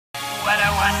What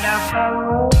a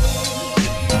wonderful.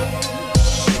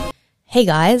 Hey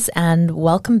guys, and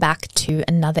welcome back to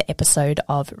another episode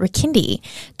of Rikindi.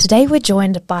 Today we're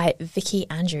joined by Vicki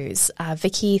Andrews.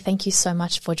 Vicki, thank you so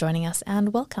much for joining us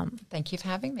and welcome. Thank you for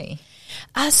having me.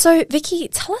 So Vicki,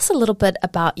 tell us a little bit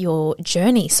about your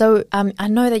journey. So I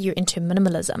know that you're into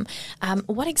minimalism.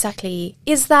 What exactly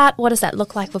is that? What does that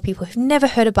look like for people who've never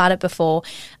heard about it before?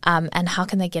 And how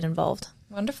can they get involved?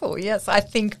 Wonderful. Yes, I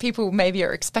think people maybe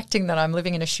are expecting that I'm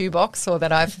living in a shoebox or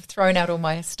that I've thrown out all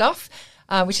my stuff.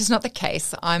 Which is not the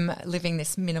case. I'm living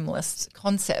this minimalist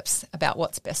concepts about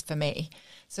what's best for me.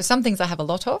 So some things I have a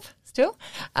lot of still.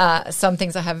 Some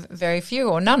things I have very few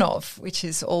or none of, which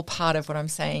is all part of what I'm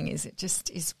saying is it just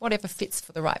is whatever fits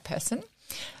for the right person.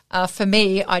 For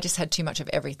me, I just had too much of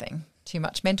everything. Too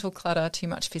much mental clutter, too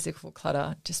much physical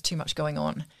clutter, just too much going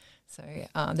on. So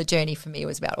the journey for me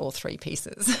was about all three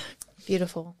pieces.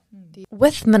 Beautiful.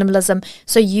 With minimalism,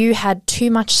 so you had too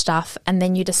much stuff and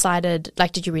then you decided,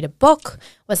 like, did you read a book?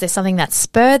 Was there something that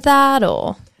spurred that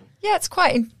or? Yeah, it's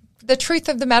quite the truth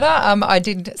of the matter. I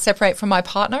did separate from my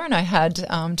partner and I had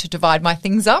to divide my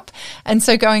things up. And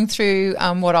so going through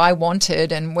what I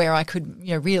wanted and where I could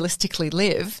realistically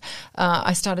live,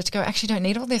 I started to go, actually don't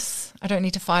need all this. I don't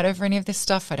need to fight over any of this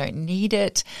stuff. I don't need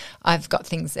it. I've got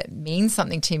things that mean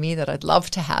something to me that I'd love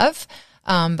to have.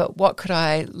 But what could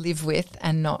I live with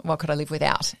and not what could I live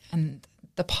without? And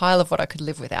the pile of what I could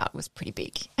live without was pretty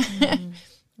big.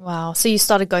 Wow. So you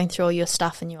started going through all your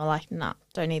stuff and you were like, nah,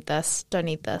 don't need this, don't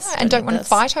need this. And don't want to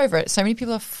fight over it. So many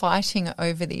people are fighting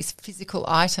over these physical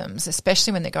items,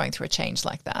 especially when they're going through a change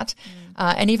like that.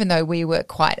 And even though we were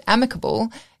quite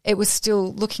amicable, it was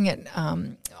still looking at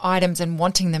items and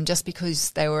wanting them just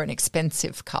because they were an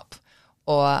expensive cup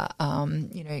or,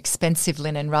 expensive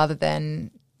linen rather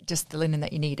than just the linen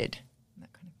that you needed. That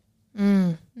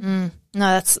kind of.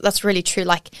 No, that's really true.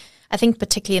 Like, I think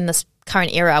particularly in this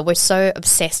current era, we're so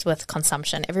obsessed with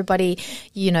consumption. Everybody,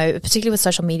 particularly with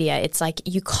social media, it's like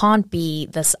you can't be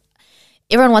this –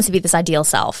 everyone wants to be this ideal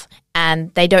self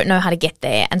and they don't know how to get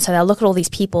there. And so they'll look at all these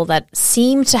people that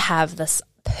seem to have this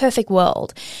perfect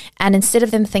world, and instead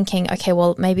of them thinking, okay,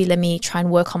 well, maybe let me try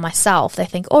and work on myself, they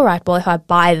think, all right, well, if I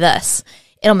buy this –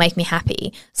 it'll make me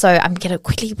happy. So I'm going to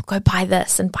quickly go buy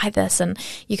this. And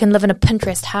you can live in a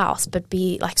Pinterest house but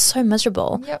be like so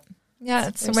miserable. Yep. Yeah.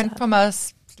 It went from a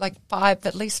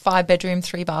at least 5-bedroom,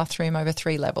 3-bathroom over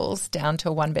 3 levels down to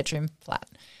a 1-bedroom flat.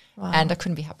 Wow. And I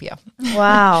couldn't be happier.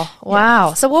 Wow. Wow.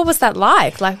 Yeah. So what was that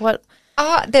like? Like what?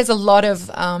 There's a lot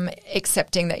of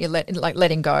accepting that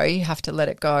letting go. You have to let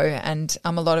it go, and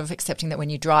a lot of accepting that when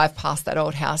you drive past that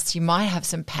old house, you might have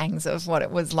some pangs of what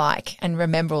it was like, and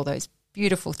remember all those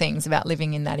beautiful things about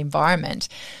living in that environment.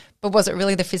 But was it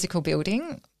really the physical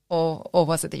building, or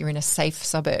was it that you're in a safe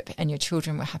suburb and your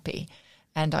children were happy?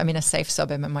 And I'm in a safe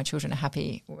suburb and my children are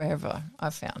happy wherever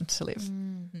I've found to live.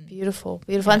 Beautiful,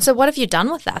 beautiful. Yeah. And so what have you done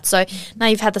with that? So now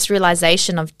you've had this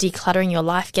realization of decluttering your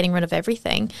life, getting rid of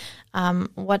everything.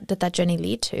 What did that journey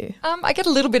lead to? I get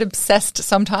a little bit obsessed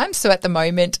sometimes. So at the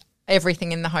moment,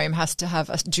 everything in the home has to have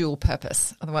a dual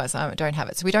purpose. Otherwise, I don't have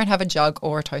it. So we don't have a jug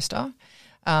or a toaster.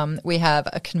 We have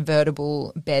a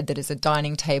convertible bed that is a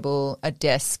dining table, a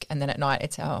desk, and then at night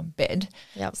it's our bed.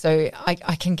 Yep. So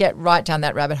I can get right down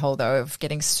that rabbit hole, though, of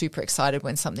getting super excited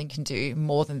when something can do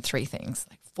more than 3 things,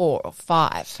 like 4 or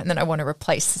 5, and then I want to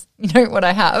replace, what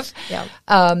I have. Yep.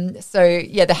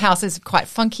 The house is quite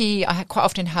funky. I quite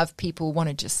often have people want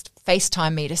to just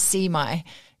FaceTime me to see my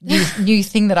new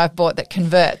thing that I've bought that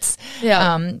converts.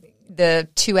 Yeah. The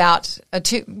 2 out,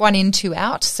 1 in, 2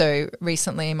 out. So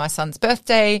recently my son's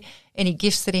birthday, any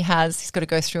gifts that he has, he's got to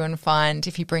go through and find.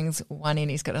 If he brings 1 in,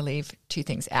 he's got to leave 2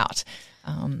 things out.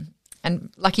 And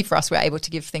lucky for us, we're able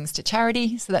to give things to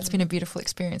charity. So that's been a beautiful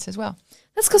experience as well.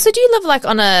 That's cool. So do you live like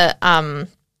on a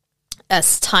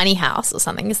tiny house or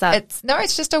something? Is that?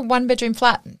 It's just a 1-bedroom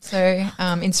flat. So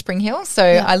in Spring Hill. So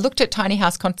yeah. I looked at tiny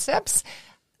house concepts.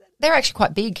 They're actually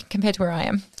quite big compared to where I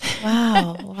am.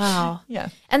 Wow. Yeah.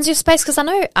 And your space, because I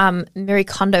know Marie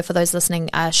Kondo, for those listening,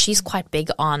 she's quite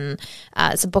big on,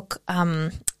 it's a book,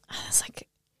 it's like,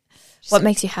 What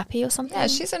Makes You Happy or something? Yeah,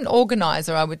 she's an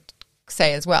organizer, I would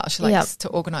say as well. She likes to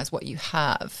organize what you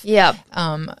have. Yeah.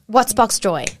 What Sparks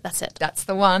Joy? That's it. That's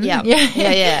the one. Yeah.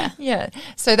 Yeah.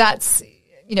 So that's,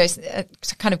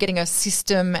 kind of getting a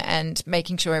system and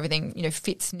making sure everything,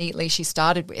 fits neatly she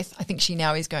started with. I think she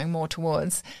now is going more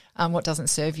towards what doesn't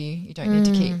serve you, you don't need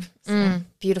to keep. So.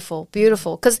 Beautiful.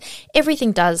 Because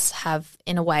everything does have,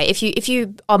 in a way, if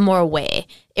you are more aware,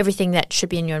 everything that should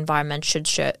be in your environment should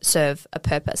serve a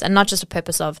purpose, and not just a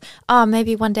purpose of,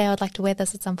 maybe one day I would like to wear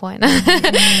this at some point,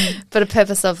 but a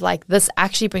purpose of like, this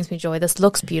actually brings me joy. This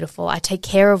looks beautiful. I take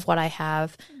care of what I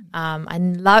have. I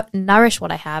nourish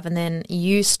what I have, and then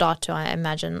you start to, I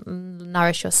imagine,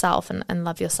 nourish yourself and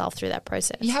love yourself through that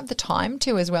process. You have the time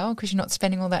to as well, because you're not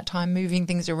spending all that time moving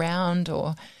things around.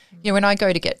 Or, when I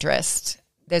go to get dressed,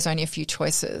 there's only a few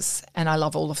choices and I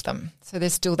love all of them. So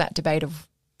there's still that debate of,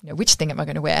 which thing am I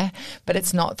going to wear? But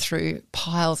it's not through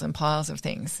piles and piles of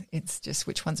things. It's just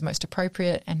which one's most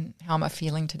appropriate and how am I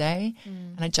feeling today?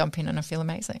 And I jump in and I feel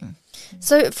amazing.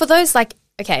 So for those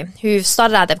who've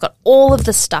started out, they've got all of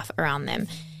this stuff around them,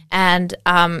 and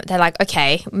they're like,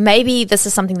 okay, maybe this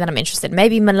is something that I'm interested in.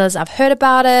 Maybe minimalism, I've heard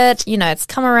about it, it's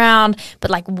come around, but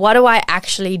like, what do I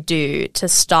actually do to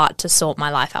start to sort my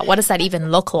life out? What does that even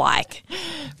look like?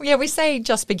 Yeah, we say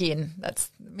just begin.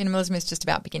 Minimalism is just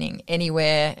about beginning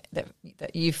anywhere that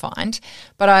you find.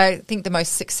 But I think the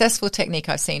most successful technique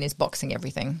I've seen is boxing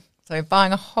everything. So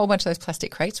buying a whole bunch of those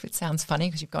plastic crates, which sounds funny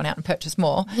because you've gone out and purchased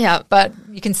more. Yeah. But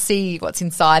you can see what's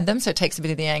inside them, so it takes a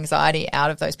bit of the anxiety out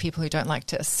of those people who don't like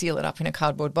to seal it up in a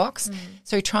cardboard box.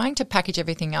 So trying to package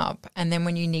everything up, and then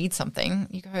when you need something,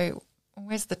 you go,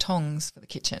 where's the tongs for the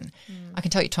kitchen? I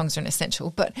can tell you tongs are an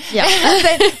essential, but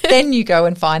then you go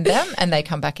and find them and they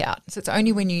come back out. So it's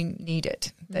only when you need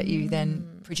it that you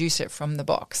then produce it from the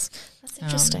box. That's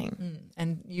interesting.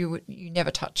 And you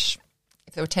never touch.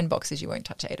 If there were 10 boxes, you won't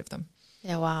touch 8 of them.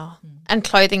 Yeah, wow. And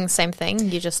clothing, same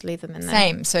thing? You just leave them in there?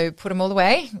 Same. So put them all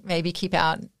away. Maybe keep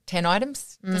out 10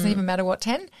 items. Doesn't even matter what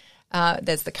 10.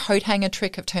 There's the coat hanger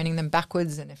trick of turning them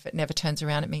backwards, and if it never turns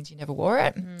around, it means you never wore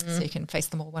it. So you can face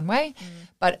them all one way.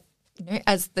 But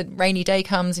as the rainy day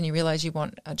comes and you realise you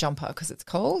want a jumper because it's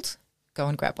cold, go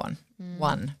and grab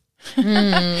one.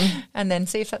 And then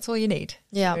see if that's all you need.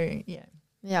 Yeah. So, yeah.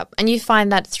 Yeah. And you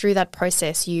find that through that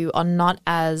process you are not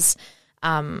as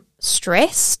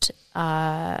stressed.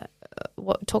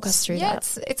 Talk us through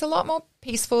that. It's a lot more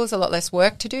peaceful. There's a lot less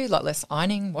work to do, a lot less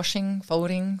ironing, washing,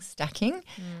 folding, stacking.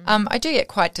 I do get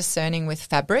quite discerning with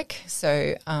fabric.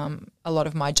 So a lot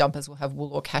of my jumpers will have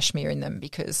wool or cashmere in them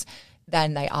because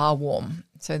then they are warm.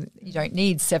 So you don't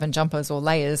need 7 jumpers or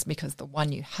layers because the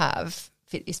one you have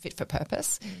is fit for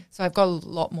purpose. So I've got a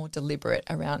lot more deliberate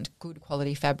around good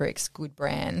quality fabrics, good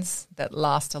brands that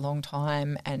last a long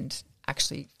time and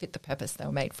actually fit the purpose they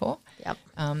were made for. Yep.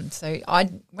 So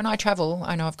when I travel,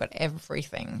 I know I've got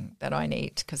everything that I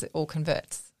need because it all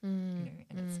converts. And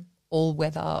it's all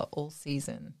weather, all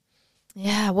season.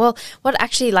 Yeah, well, what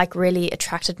actually really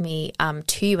attracted me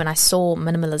to you when I saw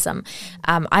minimalism,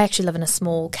 I actually live in a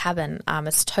small cabin.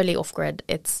 It's totally off-grid.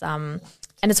 It's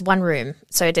and it's one room,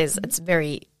 so it's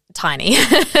very tiny.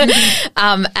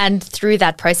 And through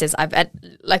that process,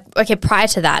 prior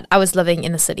to that, I was living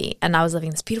in the city and I was living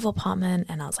in this beautiful apartment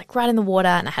and I was right in the water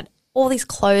and I had all these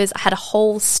clothes. I had a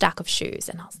whole stack of shoes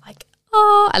and I was like,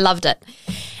 oh, I loved it.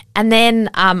 And then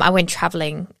I went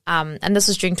traveling and this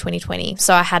was during 2020.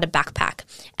 So I had a backpack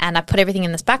and I put everything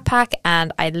in this backpack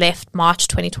and I left March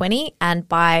 2020, and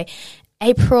by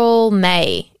April,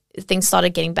 May, things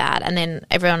started getting bad and then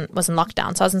everyone was in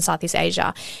lockdown. So I was in Southeast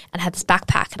Asia and had this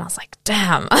backpack and I was like,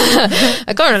 damn,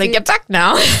 I can't really get back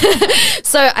now.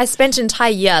 So I spent an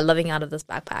entire year living out of this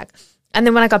backpack. And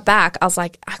then when I got back, I was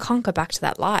like, I can't go back to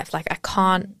that life. I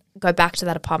can't go back to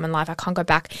that apartment life. I can't go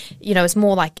back. It's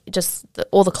more just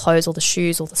all the clothes, all the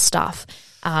shoes, all the stuff.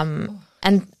 And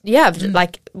yeah,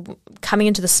 coming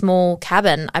into the small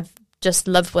cabin, I've just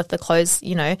lived with the clothes,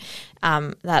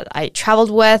 that I traveled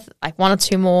with, 1 or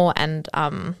 2 more. And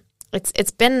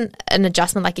it's been an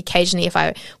adjustment. Occasionally if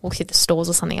I walk through the stores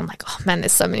or something, I'm like, oh man,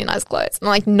 there's so many nice clothes. And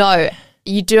I'm like, no,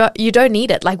 you don't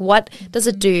need it. What does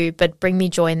it do but bring me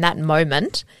joy in that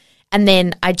moment? And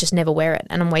then I just never wear it.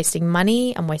 And I'm wasting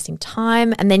money, I'm wasting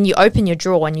time. And then you open your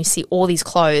drawer and you see all these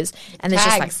clothes and there's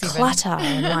just clutter.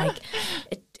 And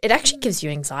it actually gives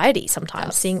you anxiety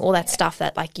sometimes, seeing all that stuff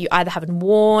that you either haven't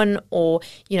worn or,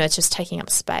 it's just taking up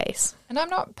space. And I'm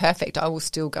not perfect. I will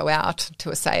still go out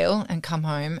to a sale and come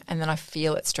home and then I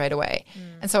feel it straight away.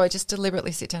 And so I just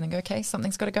deliberately sit down and go, okay,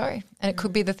 something's got to go. And it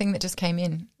could be the thing that just came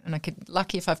in. And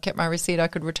lucky if I've kept my receipt, I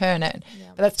could return it.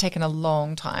 Yeah. But that's taken a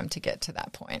long time to get to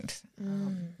that point.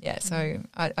 So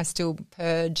I still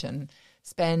purge and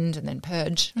spend and then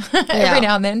purge every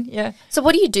now and then. Yeah. So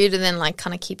what do you do to then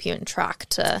kind of keep you in track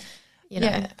to,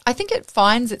 I think it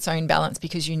finds its own balance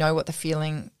because you know what the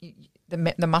feeling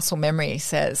the muscle memory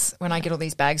says, when I get all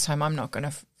these bags home, I'm not going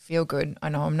to feel good. I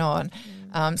know I'm not.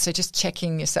 So just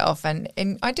checking yourself. And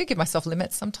I do give myself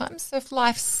limits sometimes. So if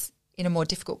life's in a more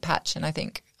difficult patch and I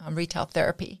think retail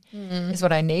therapy is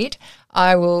what I need,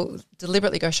 I will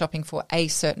deliberately go shopping for a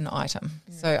certain item.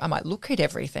 So I might look at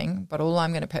everything, but all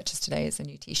I'm going to purchase today is a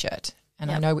new T-shirt.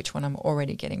 And I know which one I'm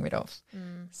already getting rid of.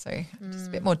 So I'm just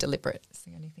a bit more deliberate. That's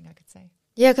the only thing I could say.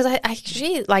 Yeah, because I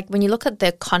actually, like, when you look at the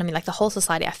economy, like the whole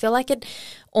society, I feel like it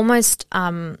almost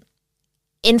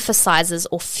emphasizes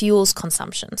or fuels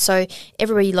consumption. So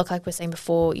everywhere you look, like we were saying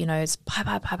before, you know, it's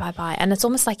buy. And it's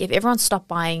almost like if everyone stopped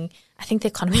buying, I think the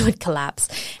economy would collapse.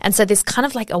 And so there's kind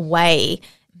of like a way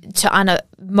to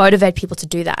motivate people to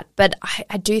do that. But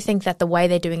I do think that the way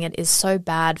they're doing it is so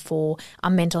bad for our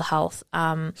mental health,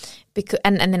 because,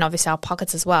 and then obviously our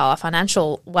pockets as well, our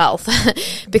financial wealth,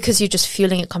 because you're just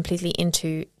fueling it completely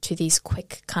into these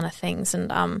quick kind of things.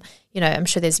 And, you know, I'm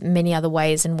sure there's many other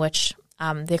ways in which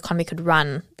the economy could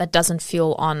run that doesn't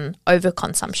fuel on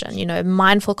overconsumption. You know,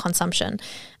 mindful consumption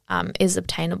is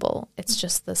obtainable. It's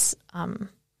just this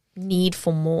need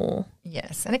for more.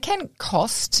 Yes, and it can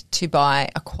cost to buy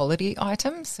a quality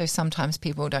item. So sometimes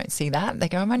people don't see that. They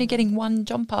go, I'm only getting one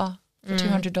jumper for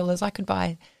 $200. I could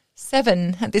buy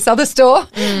 7 at this other store.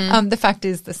 The fact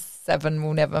is the 7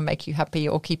 will never make you happy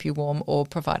or keep you warm or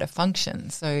provide a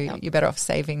function. So you're better off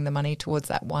saving the money towards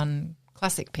that one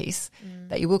classic piece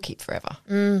that you will keep forever.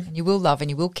 And you will love and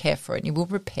you will care for it and you will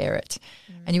repair it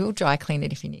and you will dry clean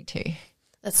it if you need to.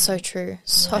 That's so true.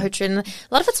 So true. And a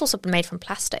lot of it's also made from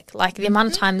plastic. Like the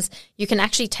amount of times you can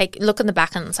actually look in the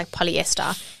back and it's like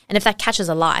polyester. And if that catches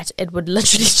a light, it would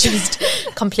literally just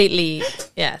completely,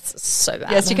 it's so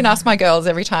bad. Yes, you can ask my girls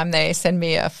every time they send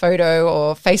me a photo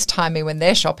or FaceTime me when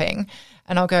they're shopping.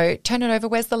 And I'll go, turn it over.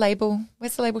 Where's the label?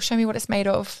 Where's the label? Show me what it's made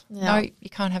of. Yeah. No, you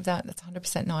can't have that. That's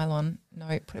 100% nylon. No,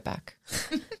 put it back.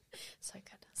 So good.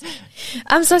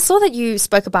 So I saw that you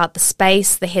spoke about the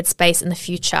space, the headspace, and the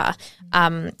future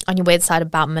on your website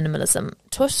about minimalism.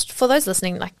 For those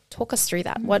listening, like, talk us through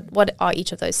that. What are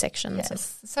each of those sections?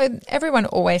 Yes. So everyone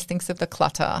always thinks of the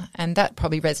clutter, and that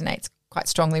probably resonates quite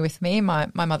strongly with me. My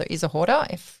mother is a hoarder.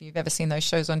 If you've ever seen those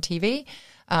shows on TV,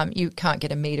 you can't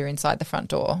get a meter inside the front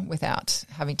door without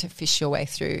having to fish your way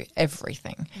through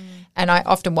everything. And I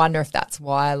often wonder if that's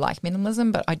why I like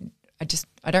minimalism, but I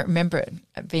don't remember it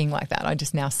being like that. I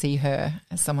just now see her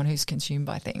as someone who's consumed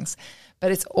by things.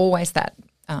 But it's always that,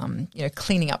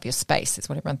 cleaning up your space is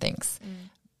what everyone thinks.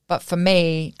 But for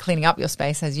me, cleaning up your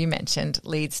space, as you mentioned,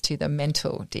 leads to the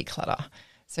mental declutter.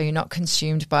 So you're not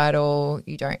consumed by it all.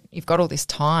 You've got all this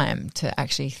time to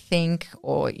actually think,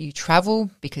 or you travel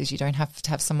because you don't have to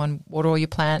have someone water all your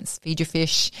plants, feed your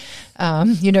fish,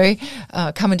 come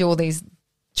and do all these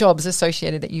jobs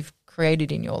associated that you've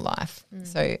created in your life.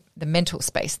 So the mental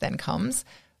space then comes.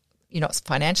 You're not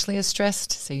financially as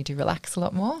stressed, so you do relax a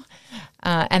lot more.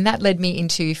 And that led me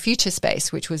into future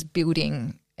space, which was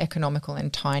building economical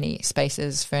and tiny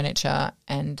spaces, furniture,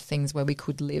 and things where we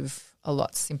could live a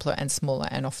lot simpler and smaller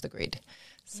and off the grid.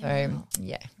 So,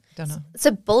 don't know.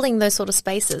 So building those sort of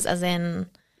spaces as in...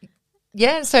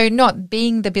 Yeah, so not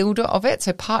being the builder of it,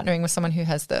 so partnering with someone who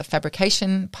has the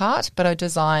fabrication part, but I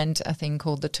designed a thing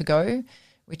called the To-Go,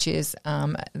 which is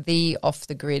the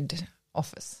off-the-grid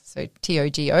office. So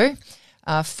TOGO,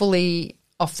 fully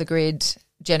off-the-grid,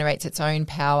 generates its own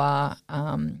power,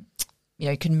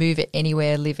 can move it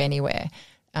anywhere, live anywhere.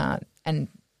 And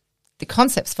the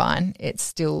concept's fine. It's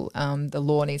still the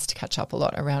law needs to catch up a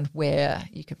lot around where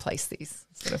you could place these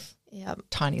sort of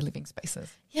tiny living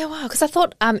spaces. Yeah, wow. Because I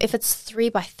thought if it's 3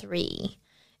 by 3,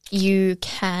 you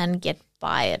can get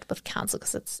by it with council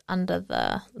because it's under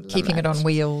the keeping limit. it on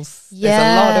wheels. Yeah, there's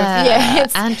a lot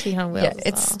of and keeping on wheels. Yeah,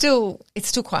 it's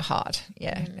still quite hard.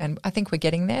 Yeah, and I think we're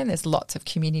getting there. There's lots of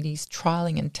communities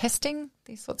trialing and testing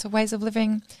these sorts of ways of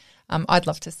living. I'd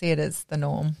love to see it as the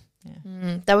norm.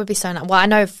 Yeah. That would be so nice. Well, I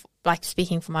know,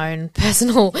 speaking from my own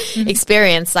personal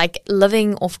experience,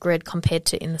 living off grid compared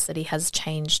to in the city has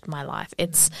changed my life.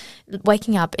 It's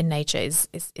waking up in nature is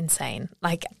insane.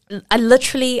 I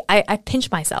literally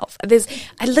pinch myself.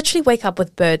 I literally wake up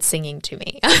with birds singing to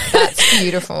me. That's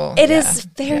beautiful. It is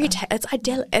very. It's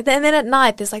ideal. And then at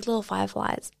night there's little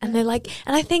fireflies, and they're and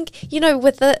I think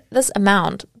with this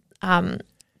amount,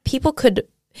 people could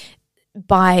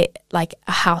buy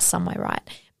a house somewhere, right?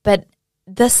 But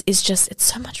this is it's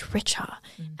so much richer.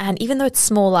 And even though it's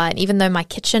smaller, and even though my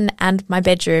kitchen and my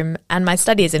bedroom and my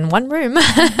study is in one room,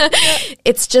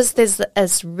 it's just there's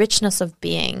this richness of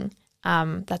being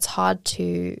that's hard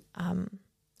to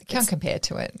can't compare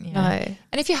to it. No. And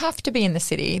if you have to be in the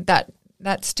city, that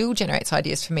that still generates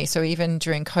ideas for me. So even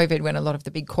during COVID, when a lot of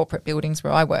the big corporate buildings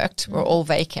where I worked were all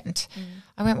vacant,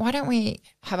 I went, why don't we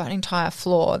have an entire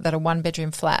floor that are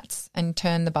 1-bedroom flats and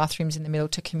turn the bathrooms in the middle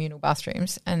to communal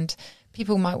bathrooms? And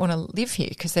people might want to live here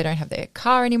because they don't have their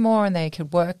car anymore and they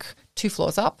could work 2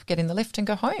 floors up, get in the lift and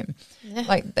go home. Yeah.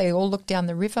 Like they all look down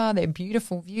the river, they're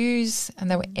beautiful views, and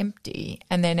they were empty,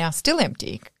 and they're now still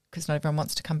empty because not everyone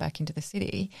wants to come back into the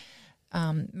city.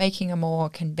 Making a more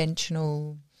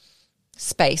conventional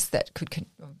space that could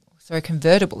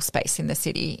convertible space in the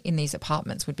city in these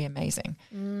apartments would be amazing.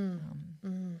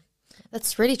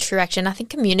 That's really true, actually. And I think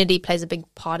community plays a big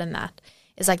part in that.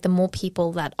 It's like the more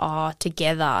people that are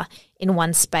together in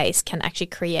one space can actually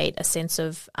create a sense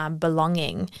of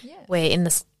belonging, where in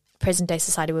this present-day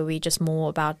society where we're just more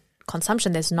about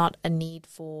consumption, there's not a need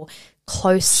for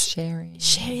close sharing.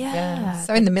 Yeah.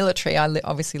 So in the military, I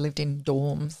obviously lived in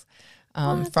dorms.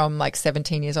 From like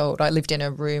 17 years old, I lived in a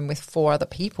room with 4 other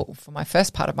people for my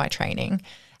first part of my training.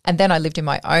 And then I lived in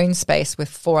my own space with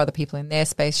 4 other people in their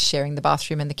space, sharing the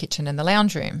bathroom and the kitchen and the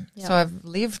lounge room. Yep. So I've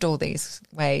lived all these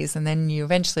ways, and then you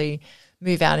eventually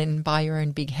move out and buy your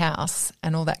own big house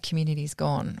and all that community's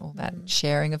gone, all that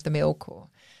sharing of the milk, or,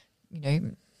 you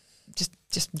know,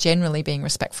 just generally being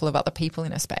respectful of other people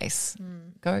in a space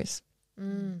goes.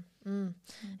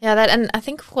 Yeah, that, and I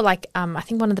think for I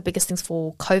think one of the biggest things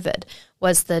for COVID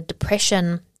was the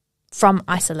depression from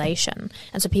isolation,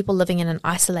 and so people living in an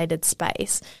isolated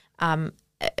space.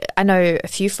 I know a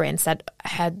few friends that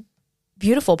had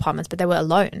beautiful apartments, but they were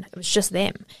alone. It was just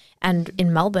them, and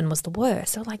in Melbourne was the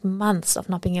worst. So like months of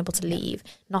not being able to leave,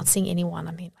 not seeing anyone.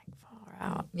 I mean, like far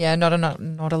out. Yeah, not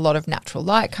a lot of natural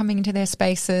light coming into their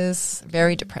spaces.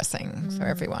 Very depressing for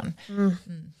everyone.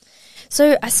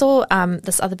 So I saw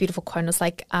this other beautiful quote. It was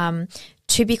like,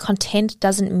 to be content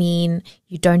doesn't mean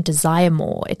you don't desire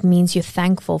more. It means you're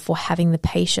thankful for having the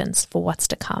patience for what's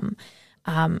to come.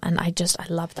 And I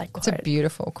love that quote. It's a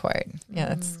beautiful quote.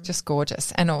 Yeah, it's just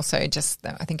gorgeous. And also just,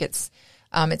 I think it's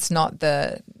not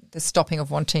the stopping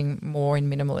of wanting more in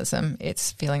minimalism.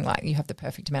 It's feeling like you have the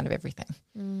perfect amount of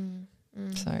everything.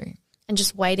 So, and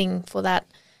just waiting for that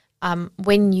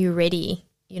when you're ready.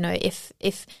 You know,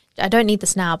 if I don't need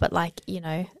this now, but like, you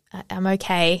know, I'm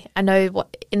okay. I know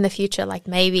what in the future, like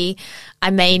maybe I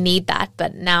may need that,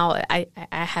 but now I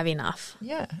have enough.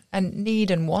 Yeah, and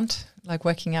need and want, like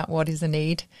working out what is a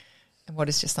need and what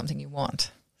is just something you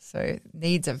want. So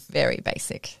needs are very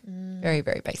basic, very,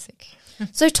 very basic.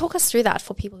 So talk us through that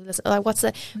for people who listen. Like,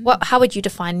 how would you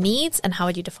define needs and how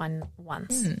would you define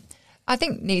wants? I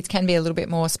think needs can be a little bit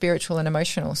more spiritual and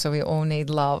emotional. So we all need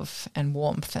love and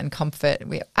warmth and comfort.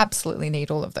 We absolutely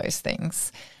need all of those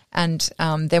things. And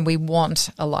then we want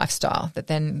a lifestyle that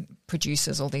then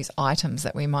produces all these items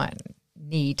that we might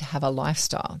need to have a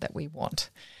lifestyle that we want.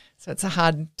 So it's a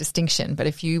hard distinction. But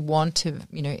if you want to,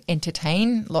 you know,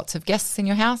 entertain lots of guests in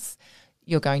your house,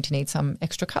 you're going to need some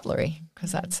extra cutlery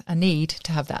because that's a need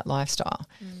to have that lifestyle.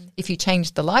 If you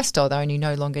changed the lifestyle though and you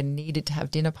no longer needed to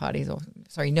have dinner parties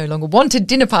no longer wanted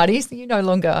dinner parties, you no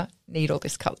longer need all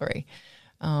this cutlery.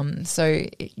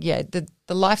 The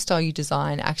lifestyle you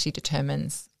design actually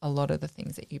determines a lot of the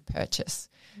things that you purchase.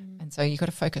 And so you've got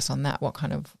to focus on that. What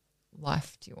kind of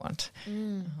life do you want?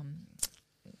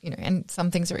 You know, and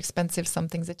some things are expensive, some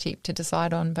things are cheap to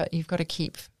decide on, but you've got to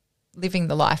keep living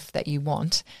the life that you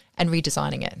want and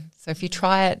redesigning it. So if you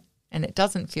try it and it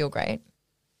doesn't feel great,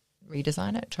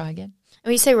 redesign it, try again. And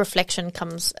when you say reflection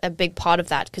comes a big part of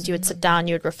that, because you would sit down,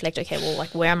 you would reflect, okay, well,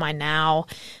 like, where am I now?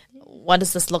 What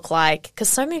does this look like? Because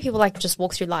so many people like just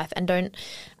walk through life and don't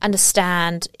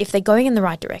understand if they're going in the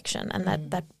right direction, and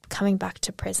that coming back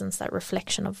to presence, that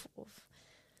reflection of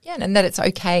yeah, and that it's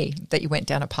okay that you went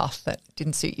down a path that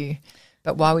didn't suit you.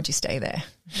 But why would you stay there?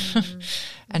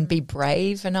 And be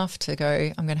brave enough to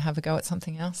go, I'm going to have a go at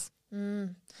something else. So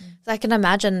I can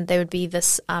imagine there would be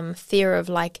this fear of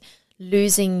like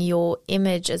losing your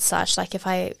image as such. Like if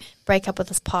I break up with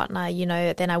this partner, you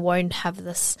know, then I won't have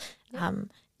this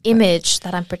image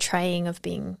that I'm portraying of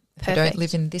being perfect. If I don't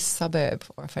live in this suburb,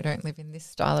 or if I don't live in this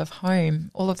style of home,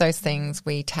 all of those things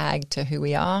we tag to who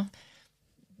we are,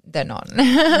 they're not.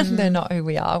 They're not who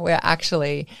we are. We're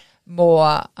actually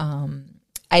more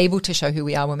able to show who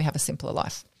we are when we have a simpler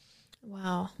life.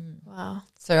 Wow.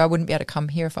 So I wouldn't be able to come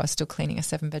here if I was still cleaning a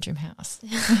 7-bedroom house.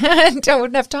 And I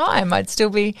wouldn't have time. I'd still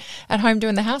be at home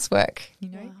doing the housework, you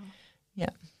know. Wow. Yeah.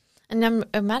 And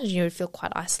I imagine you would feel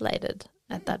quite isolated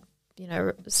at that, you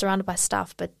know, surrounded by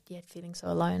stuff, but yet feeling so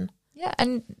alone. Yeah,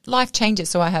 and life changes.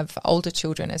 So I have older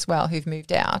children as well who've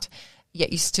moved out,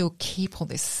 yet you still keep all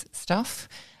this stuff.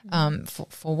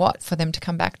 For what? For them to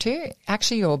come back to?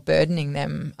 Actually, you're burdening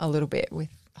them a little bit with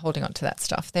holding on to that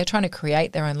stuff. They're trying to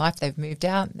create their own life. They've moved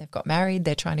out, they've got married,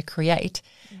 they're trying to create,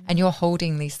 and you're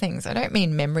holding these things. I don't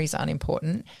mean memories aren't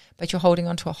important, but you're holding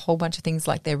on to a whole bunch of things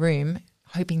like their room,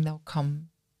 hoping they'll come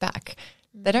back.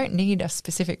 They don't need a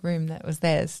specific room that was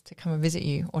theirs to come and visit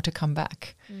you or to come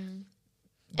back.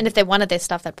 And if they wanted their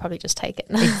stuff, they'd probably just take it.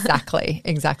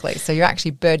 Exactly. So you're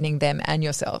actually burdening them and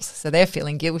yourselves. So they're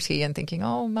feeling guilty and thinking,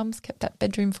 oh, mum's kept that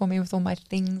bedroom for me with all my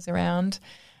things around,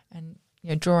 and, you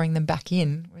know, drawing them back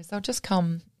in. Whereas they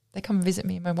come and visit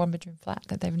me in my 1-bedroom flat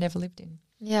that they've never lived in.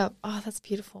 Yeah. Oh, that's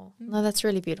beautiful. No, that's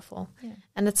really beautiful. Yeah.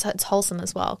 And it's wholesome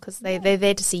as well, because they're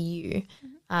there to see you,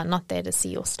 not there to see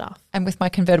your stuff. And with my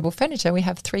convertible furniture, we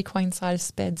have 3 queen-size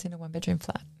beds in a 1-bedroom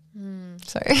flat.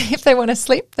 So if they want to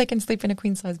sleep, they can sleep in a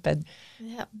queen-size bed.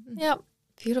 Yeah.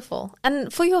 Beautiful.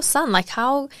 And for your son, like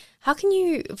how can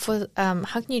you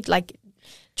like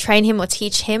train him or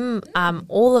teach him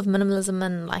all of minimalism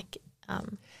and like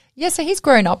Yeah, so he's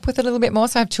grown up with a little bit more.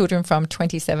 So I have children from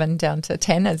 27 down to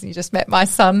 10, as you just met my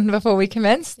son before we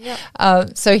commenced. Yeah.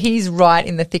 So he's right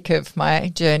in the thick of my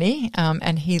journey,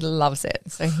 and he loves it.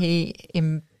 So he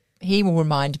will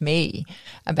remind me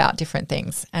about different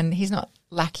things, and he's not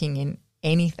lacking in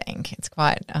anything. It's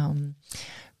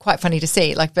quite funny to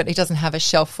see, but he doesn't have a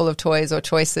shelf full of toys or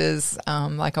choices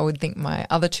like I would think my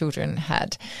other children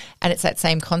had. And it's that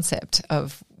same concept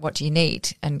of what do you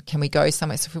need and can we go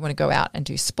somewhere? So if we want to go out and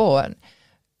do sport,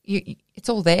 it's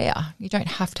all there. You don't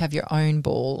have to have your own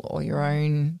ball or your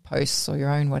own posts or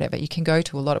your own whatever. You can go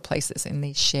to a lot of places and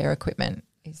the share equipment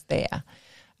is there.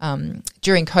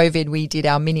 During COVID, we did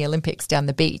our mini Olympics down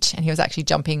the beach, and he was actually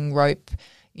jumping rope,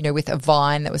 with a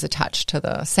vine that was attached to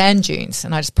the sand dunes,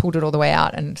 and I just pulled it all the way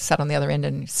out and sat on the other end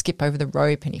and skip over the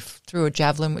rope, and he threw a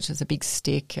javelin, which was a big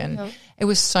stick, and it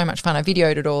was so much fun. I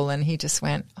videoed it all, and he just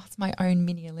went, oh, it's my own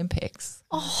mini Olympics.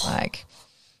 Yeah,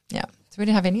 so we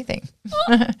didn't have anything.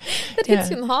 That hits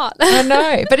him hard. I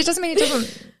know, but it doesn't mean he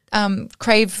doesn't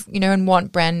crave, and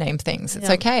want brand name things. It's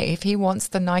okay. If he wants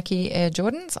the Nike Air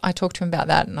Jordans, I talk to him about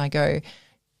that, and I go,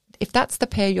 if that's the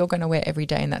pair you're going to wear every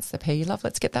day and that's the pair you love,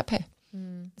 let's get that pair.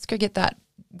 Let's go get that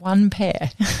one pair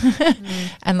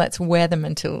and let's wear them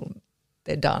until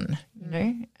they're done,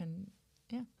 and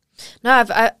No,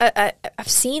 I've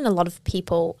seen a lot of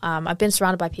people. I've been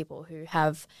surrounded by people who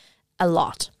have a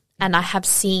lot, and I have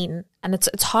seen, and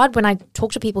it's hard when I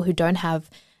talk to people who don't have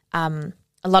a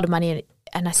lot of money,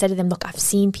 and I say to them, look, I've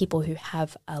seen people who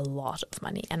have a lot of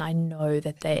money, and I know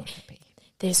that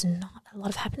there's not a lot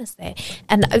of happiness there.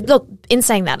 And look, in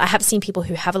saying that, I have seen people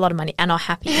who have a lot of money and are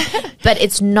happy, but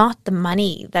it's not the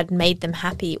money that made them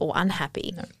happy or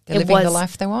unhappy. No, they're living the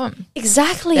life they want.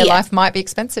 Exactly. Their life might be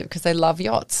expensive because they love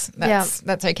yachts.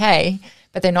 That's okay,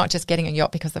 but they're not just getting a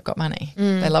yacht because they've got money.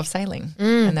 They love sailing,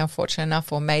 and they're fortunate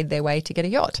enough or made their way to get a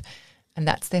yacht. And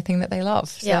that's their thing that they love.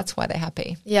 So that's why they're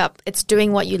happy. Yep. It's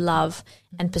doing what you love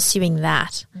and pursuing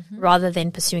that rather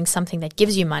than pursuing something that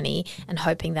gives you money and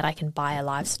hoping that I can buy a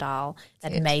lifestyle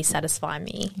that may satisfy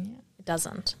me. Yeah. It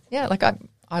doesn't. Yeah,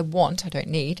 I don't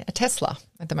need a Tesla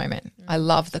at the moment. I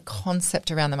love the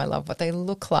concept around them. I love what they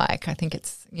look like. I think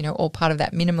it's, all part of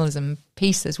that minimalism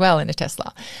piece as well in a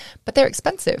Tesla. But they're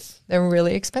expensive. They're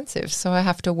really expensive. So I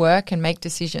have to work and make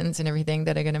decisions and everything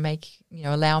that are going to make,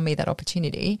 allow me that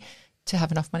opportunity to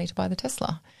have enough money to buy the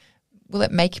Tesla. Will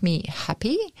it make me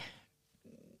happy?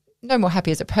 No more happy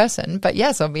as a person, but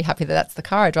yes, I'll be happy that that's the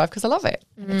car I drive because I love it,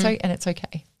 and it's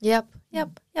okay. Yep.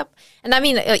 And I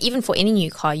mean, even for any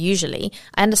new car, usually,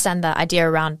 I understand the idea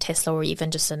around Tesla or even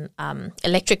just an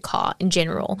electric car in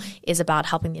general is about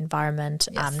helping the environment,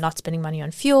 not spending money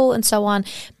on fuel and so on.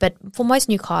 But for most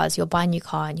new cars, you'll buy a new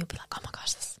car and you'll be like, oh my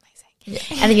gosh, this is amazing.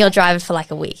 Yeah. And then you'll drive it for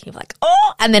like a week. You'll be like,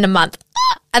 oh, and then a month.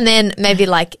 And then maybe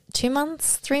like 2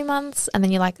 months, 3 months, and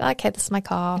then you're like, okay, this is my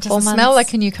car. It doesn't smell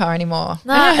like a new car anymore.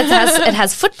 No, it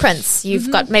has footprints. You've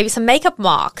got maybe some makeup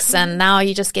marks, and now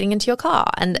you're just getting into your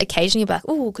car. And occasionally you're like,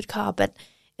 oh, good car, but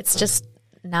it's just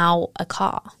now a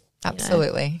car.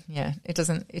 Absolutely, yeah. It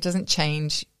doesn't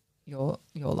change your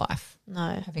life.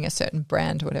 No, having a certain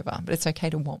brand or whatever, but it's okay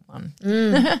to want one.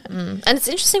 And it's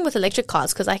interesting with electric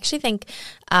cars because I actually think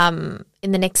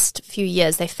in the next few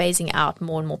years they're phasing out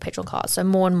more and more petrol cars. So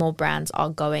more and more brands are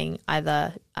going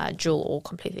either dual or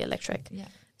completely electric. Yeah.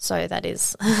 So that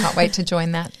is can't wait to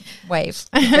join that wave.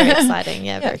 Very exciting.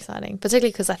 Yeah, very exciting.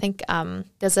 Particularly because I think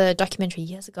there's a documentary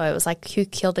years ago. It was like Who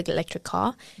Killed the Electric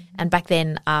Car, and back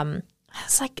then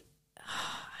it's like.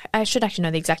 I should actually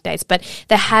know the exact dates, but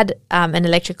they had an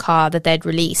electric car that they'd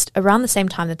released around the same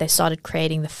time that they started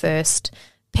creating the first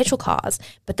petrol cars,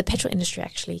 but the petrol industry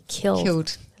actually killed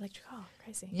the electric car.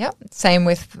 Crazy. Yep. Same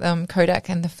with Kodak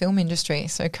and the film industry.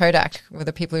 So Kodak were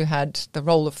the people who had the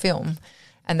roll of film,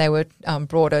 and they were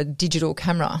brought a digital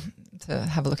camera to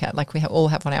have a look at, like we all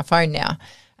have on our phone now.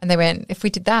 And they went, if we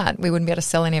did that, we wouldn't be able to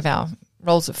sell any of our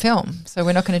rolls of film, so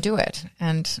we're not going to do it.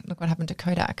 And look what happened to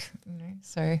Kodak.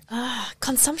 So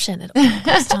consumption, it all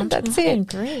comes down to that's it.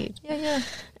 Greed. Yeah.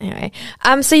 Anyway,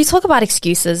 so you talk about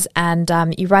excuses, and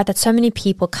you write that so many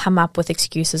people come up with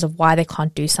excuses of why they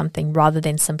can't do something rather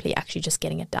than simply actually just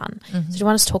getting it done. So do you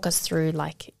want to talk us through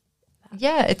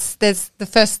there's the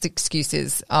first excuse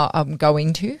is I'm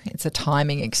going to. It's a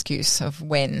timing excuse of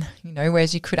when,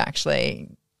 whereas you could actually,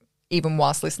 even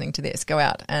whilst listening to this, go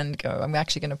out and go, I'm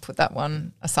actually going to put that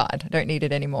one aside. I don't need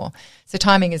it anymore. So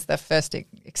timing is the first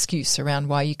excuse around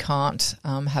why you can't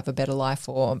have a better life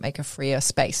or make a freer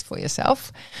space for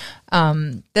yourself.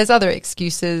 There's other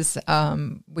excuses,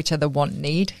 which are the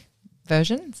want-need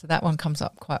version. So that one comes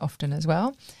up quite often as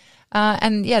well.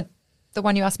 The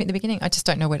one you asked me at the beginning, I just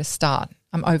don't know where to start.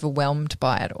 I'm overwhelmed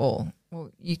by it all. Well,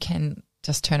 you can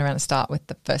just turn around and start with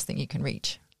the first thing you can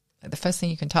reach, the first thing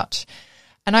you can touch.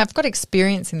 And I've got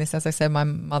experience in this. As I said, my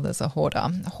mother's a hoarder.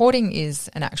 Hoarding is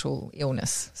an actual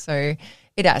illness. So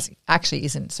it actually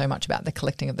isn't so much about the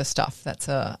collecting of the stuff. That's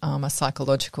a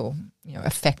psychological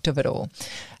effect of it all.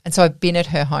 And so I've been at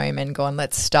her home and gone,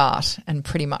 let's start. And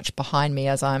pretty much behind me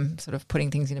as I'm sort of putting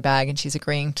things in a bag and she's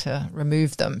agreeing to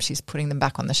remove them, she's putting them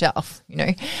back on the shelf,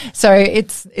 So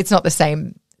it's not the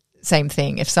same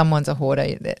thing. If someone's a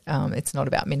hoarder, it's not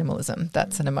about minimalism.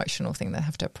 That's an emotional thing they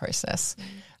have to process.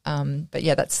 So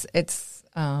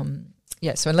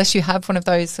unless you have one of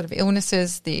those sort of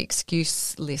illnesses, the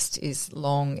excuse list is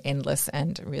long, endless,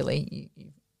 and really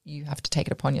you have to take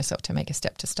it upon yourself to make a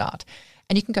step to start.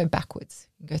 And you can go backwards.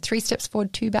 You can go 3 steps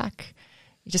forward, 2 back.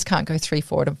 You just can't go 3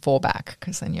 forward and 4 back,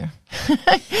 because then you're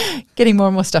getting more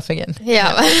and more stuff again.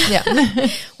 Yeah. Yeah.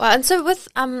 Well, and so with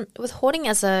hoarding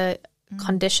as a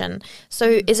condition,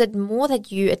 so is it more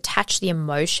that you attach the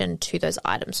emotion to those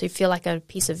items, so you feel like a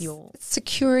piece of your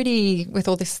security with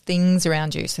all these things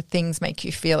around you? So things make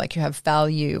you feel like you have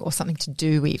value or something to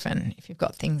do, even if you've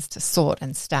got things to sort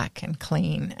and stack and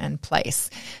clean and place.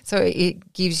 So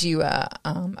it gives you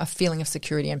a feeling of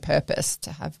security and purpose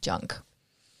to have junk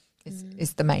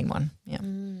is the main one. Yeah.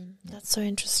 That's so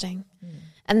interesting.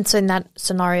 And so in that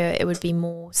scenario, it would be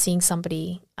more seeing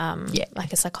somebody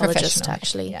like a psychologist to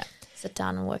actually sit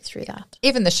down and work through that.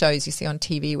 Even the shows you see on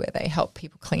TV where they help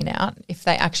people clean out, if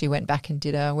they actually went back and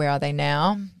did a where are they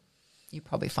now, you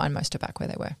probably find most are back where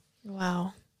they were.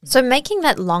 Wow. So making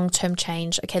that long-term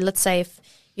change, okay, let's say if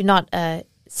you're not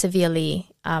severely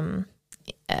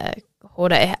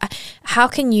hoarder, how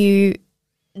can you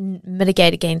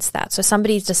mitigate against that? So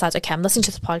somebody decides, okay, I'm listening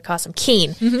to this podcast, I'm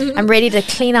keen, I'm ready to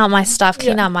clean out my stuff,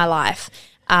 clean out my life.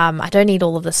 I don't need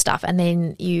all of this stuff. And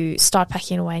then you start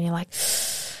packing away and you're like,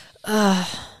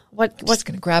 what's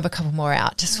going to grab a couple more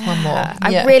out, just one more.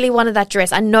 I really wanted that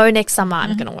dress. I know next summer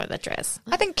I'm going to wear that dress.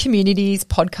 I think communities,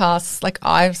 podcasts, like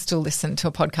I still listen to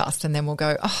a podcast and then we'll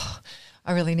go,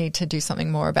 I really need to do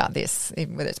something more about this,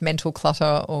 whether it's mental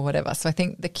clutter or whatever. So I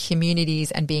think the communities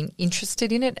and being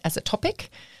interested in it as a topic,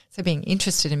 so being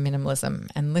interested in minimalism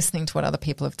and listening to what other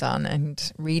people have done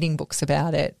and reading books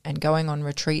about it and going on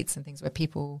retreats and things where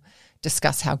people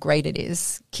discuss how great it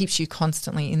is, keeps you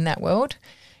constantly in that world.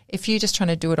 If you're just trying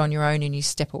to do it on your own and you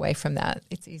step away from that,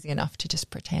 it's easy enough to just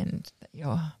pretend that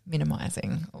you're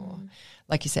minimizing or,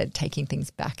 like you said, taking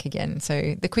things back again.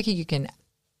 So the quicker you can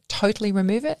totally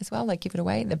remove it as well, like give it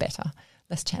away, the better.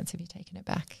 Less chance of you taking it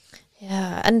back.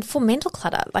 Yeah. And for mental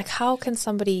clutter, like how can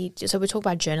somebody, so we talk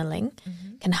about journaling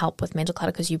can help with mental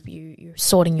clutter because you're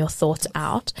sorting your thoughts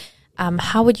out.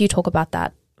 How would you talk about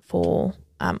that for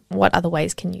what other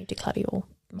ways can you declutter your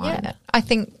mind? Yeah, I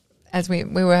think as we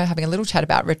were having a little chat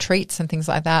about retreats and things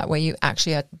like that, where you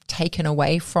actually are taken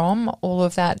away from all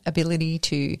of that ability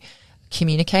to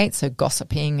communicate, so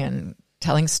gossiping and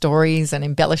telling stories and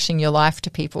embellishing your life to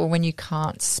people, when you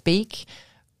can't speak,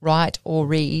 write or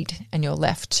read and you're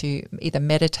left to either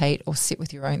meditate or sit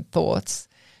with your own thoughts,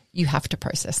 you have to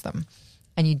process them.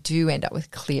 And you do end up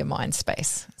with clear mind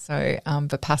space. So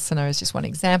Vipassana is just one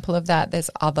example of that. There's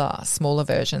other smaller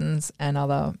versions and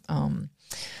other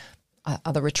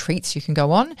retreats you can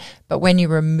go on. But when you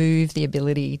remove the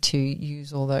ability to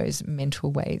use all those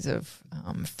mental ways of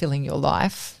filling your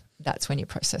life, that's when you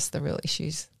process the real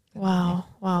issues. Wow.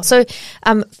 So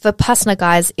Vipassana,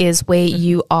 guys, is where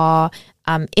you are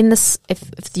in this, if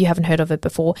you haven't heard of it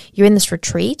before, you're in this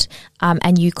retreat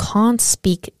and you can't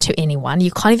speak to anyone.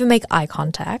 You can't even make eye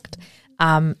contact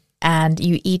and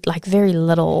you eat like very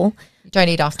little. You don't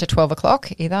eat after 12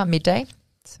 o'clock either, midday.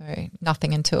 So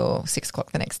nothing until 6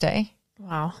 o'clock the next day.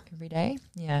 Wow. Every day.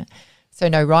 Yeah. So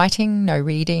no writing, no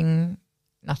reading,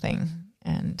 nothing.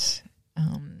 And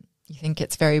You think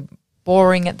it's very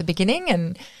boring at the beginning,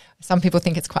 and some people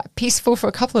think it's quite peaceful for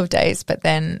a couple of days, but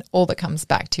then all that comes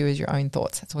back to you is your own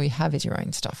thoughts. That's all you have is your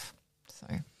own stuff.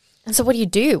 And so what do you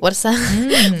do? What's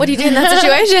that? What do you do in that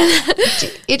situation?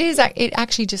 It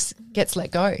actually just gets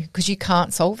let go because you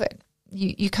can't solve it.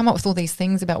 You come up with all these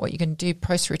things about what you're going to do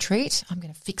post-retreat. I'm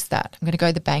going to fix that. I'm going to go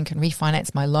to the bank and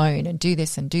refinance my loan and do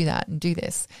this and do that and do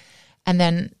this. And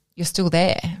then you're still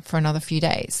there for another few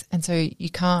days. And so you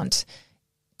can't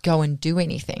go and do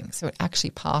anything. So it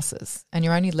actually passes and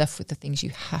you're only left with the things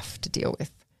you have to deal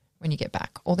with when you get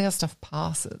back. All the other stuff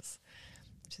passes,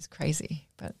 which is crazy.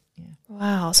 But yeah.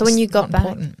 Wow. So when you got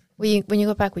back, were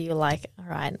you like, all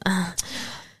right.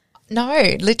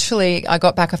 No, literally I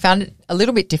got back. I found it a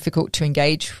little bit difficult to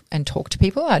engage and talk to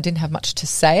people. I didn't have much to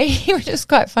say, which is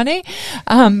quite funny.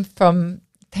 From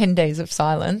 10 days of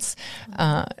silence,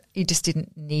 you just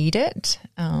didn't need it.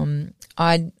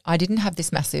 I didn't have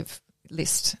this massive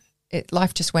list.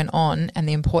 Life just went on and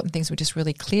the important things were just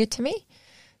really clear to me.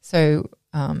 So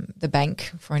the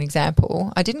bank, for an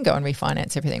example, I didn't go and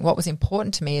refinance everything. What was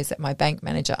important to me is that my bank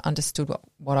manager understood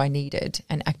what I needed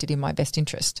and acted in my best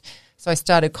interest. So I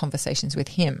started conversations with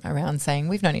him around saying,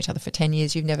 we've known each other for 10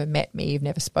 years. You've never met me. You've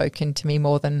never spoken to me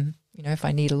more than, if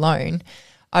I need a loan.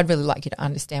 I'd really like you to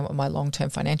understand what my long-term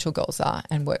financial goals are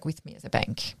and work with me as a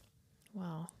bank.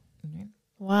 Wow.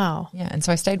 Wow. Yeah, and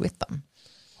so I stayed with them.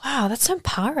 Wow, that's so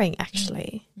empowering,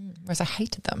 actually. Whereas I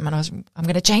hated them and I'm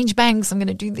going to change banks, I'm going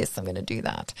to do this, I'm going to do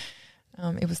that.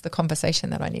 It was the conversation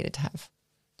that I needed to have.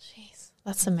 Jeez,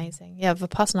 that's amazing. Yeah,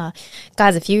 Vipassana.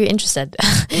 Guys, if you're interested,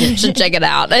 you should check it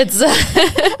out. It's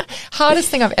hardest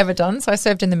thing I've ever done. So I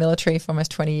served in the military for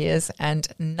almost 20 years and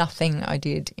nothing I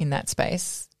did in that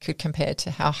space could compare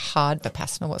to how hard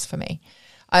Vipassana was for me.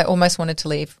 I almost wanted to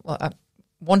leave. Well, I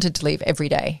wanted to leave every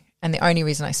day. And the only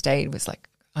reason I stayed was like,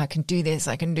 I can do this.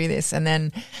 And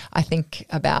then I think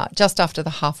about just after the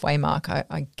halfway mark,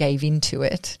 I gave into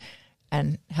it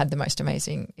and had the most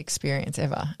amazing experience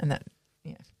ever. And that,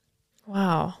 yeah.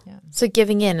 Wow. Yeah. So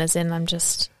giving in as in I'm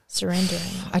just surrendering.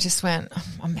 I just went,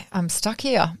 I'm stuck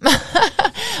here.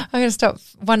 I'm going to stop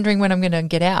wondering when I'm going to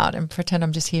get out and pretend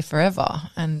I'm just here forever.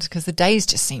 And because the days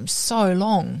just seem so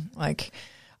long, like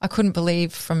I couldn't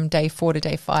believe from day 4 to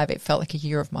day 5, it felt like a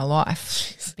year of my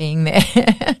life being there.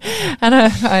 And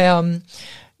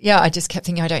I just kept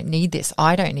thinking, I don't need this.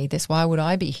 Why would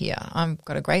I be here? I've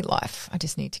got a great life. I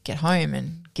just need to get home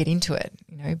and get into it,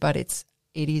 but it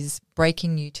is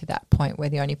breaking you to that point where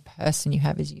the only person you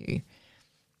have is you.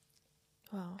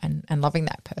 Wow. And loving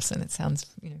that person. It sounds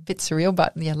a bit surreal,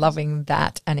 but yeah, loving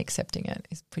that and accepting it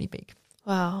is pretty big.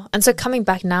 Wow. And so coming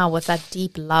back now with that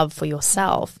deep love for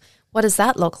yourself, what does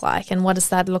that look like? And what does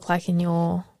that look like in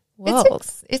your world?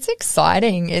 It's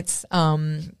exciting. It's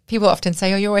people often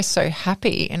say, oh, you're always so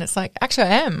happy. And it's like, actually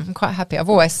I am. I'm quite happy. I've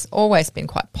always been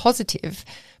quite positive,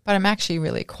 but I'm actually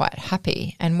really quite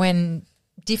happy. And when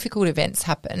difficult events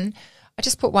happen, I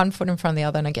just put one foot in front of the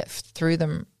other and I get through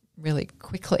them really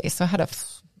quickly. So I had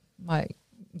my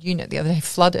unit the other day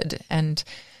flooded and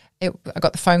I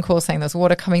got the phone call saying there's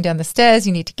water coming down the stairs.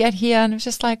 You need to get here. And it was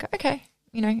just like, okay.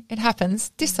 It happens,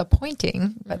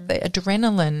 disappointing, but the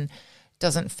adrenaline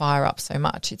doesn't fire up so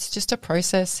much. It's just a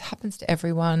process, happens to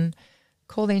everyone.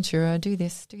 Call the insurer, do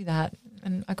this, do that.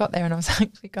 And I got there and I was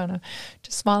actually kind of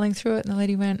just smiling through it. And the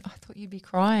lady went, I thought you'd be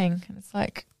crying. And it's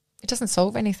like, it doesn't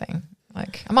solve anything.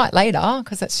 Like I might later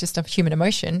because that's just a human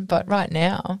emotion. But right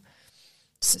now.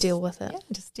 Just deal with it. Yeah,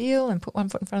 just deal and put one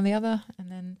foot in front of the other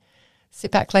and then sit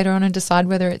back later on and decide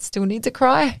whether it still needs a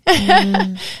cry.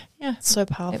 Yeah. So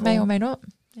powerful. It may or may not.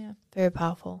 Yeah. Very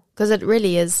powerful. Because it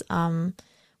really is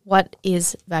what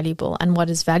is valuable and what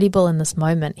is valuable in this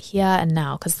moment here and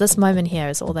now. Because this moment here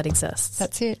is all that exists.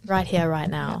 That's it. Right here, right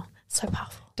now. Yeah. So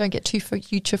powerful. Don't get too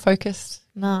future focused.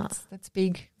 No. That's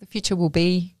big. The future will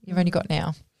be. You've only got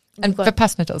now. And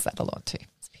Vipassana does that a lot too.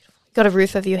 It's beautiful. You got a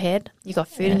roof over your head. You got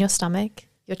food in your stomach.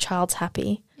 Your child's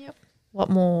happy. Yep. What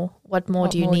more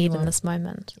do you need in this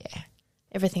moment? Yeah.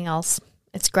 Everything else,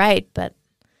 it's great, but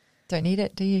don't need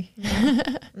it, do you?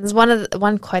 There's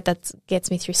one quote that gets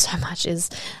me through so much is,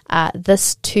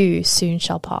 this too soon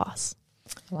shall pass.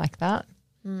 I like that.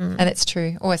 And it's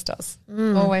true. Always does.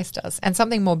 Always does. And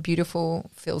something more beautiful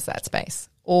fills that space.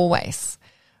 Always.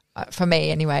 For me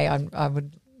anyway, I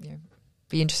would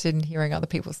be interested in hearing other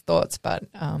people's thoughts, but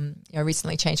I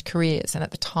recently changed careers, and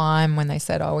at the time when they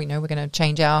said, oh, we're going to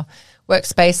change our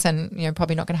workspace and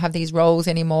probably not going to have these roles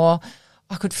anymore,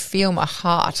 I could feel my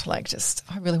heart like just,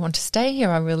 I really want to stay here.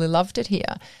 I really loved it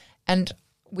here. And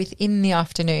within the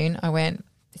afternoon, I went,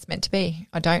 it's meant to be.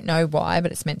 I don't know why,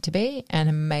 but it's meant to be. And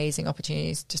amazing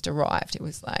opportunities just arrived. It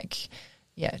was like,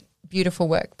 beautiful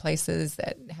workplaces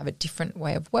that have a different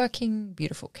way of working,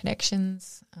 beautiful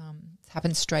connections. It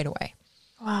happens straight away.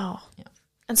 Wow. Yeah.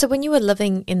 And so when you were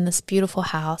living in this beautiful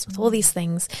house with all these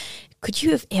things, could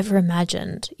you have ever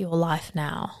imagined your life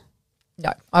now?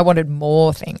 No, I wanted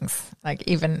more things. Like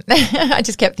even I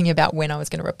just kept thinking about when I was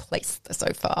going to replace the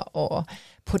sofa or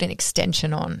put an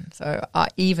extension on. So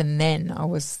even then I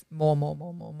was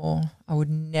more. I would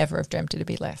never have dreamt it'd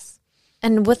be less.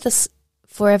 And with this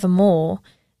forevermore,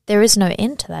 there is no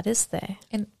end to that, is there?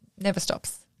 And never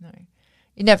stops. No.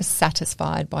 You're never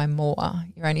satisfied by more.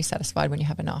 You're only satisfied when you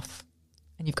have enough.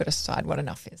 And you've got to decide what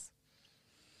enough is.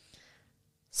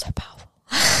 So powerful.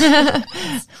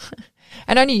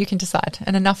 And only you can decide.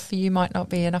 And enough for you might not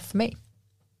be enough for me.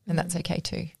 And that's okay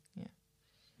too. Yeah.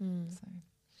 So.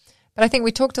 But I think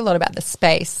we talked a lot about the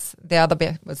space. The other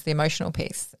bit was the emotional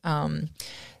piece.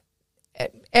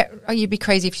 You'd be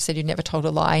crazy if you said you'd never told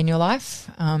a lie in your life.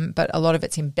 But a lot of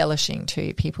it's embellishing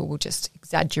too. People will just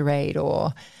exaggerate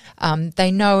or they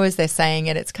know as they're saying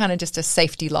it, it's kind of just a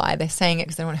safety lie. They're saying it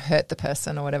because they don't want to hurt the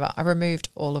person or whatever. I removed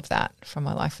all of that from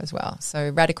my life as well. So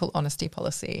radical honesty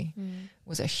policy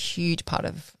was a huge part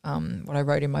of what I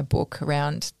wrote in my book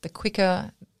around the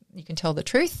quicker you can tell the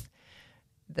truth,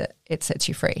 that it sets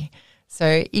you free.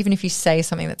 So even if you say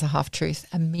something that's a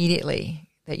half-truth, immediately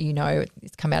that you know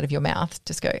it's come out of your mouth,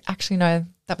 just go, actually, no,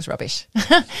 that was rubbish.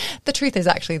 The truth is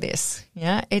actually this.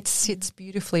 Yeah, it sits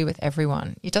beautifully with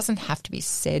everyone. It doesn't have to be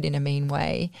said in a mean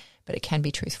way, but it can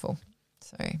be truthful.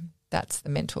 So that's the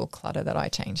mental clutter that I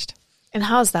changed. And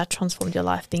how has that transformed your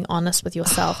life, being honest with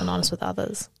yourself and honest with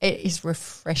others? It is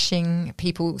refreshing.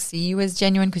 People see you as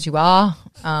genuine because you are.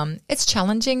 It's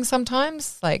challenging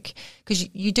sometimes, like because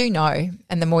you do know,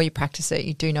 and the more you practice it,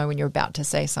 you do know when you're about to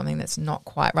say something that's not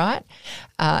quite right.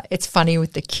 It's funny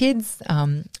with the kids.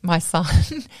 My son,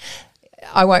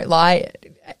 I won't lie,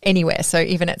 anywhere. So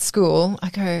even at school,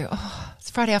 I go, oh, it's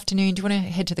Friday afternoon. Do you want to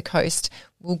head to the coast?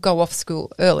 We'll go off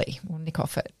school early. We'll nick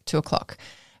off at 2:00.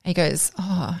 He goes,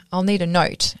 oh, I'll need a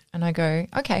note. And I go,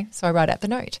 okay. So I write out the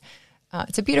note.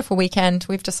 It's a beautiful weekend.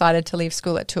 We've decided to leave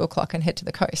school at 2:00 and head to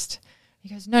the coast. He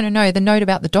goes, no, the note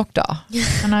about the doctor.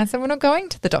 And I said, we're not going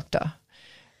to the doctor.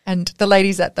 And the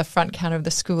ladies at the front counter of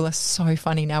the school are so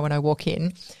funny now when I walk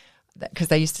in because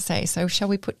they used to say, so shall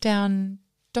we put down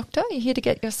doctor? Are you here to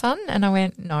get your son? And I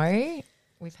went, no,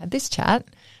 we've had this chat.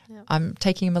 Yep. I'm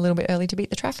taking him a little bit early to beat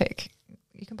the traffic.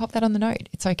 You can pop that on the note.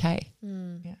 It's okay.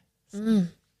 Yeah. So.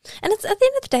 And it's at the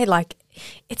end of the day, like,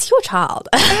 it's your child.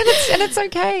 and it's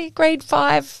okay. Grade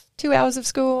 5, 2 hours of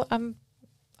school. I'm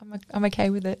okay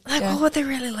with it. Like, what would they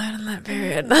really learn in that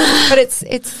period? But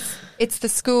it's the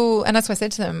school, and that's what I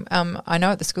said to them. I know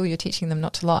at the school you're teaching them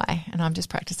not to lie, and I'm just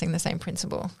practicing the same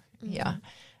principle. Yeah,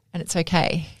 and it's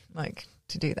okay, like,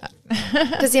 to do that.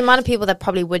 Because the amount of people that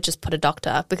probably would just put a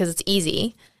doctor because it's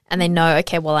easy. And they know,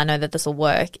 okay, well, I know that this will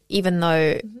work, even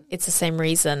though it's the same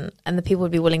reason, and the people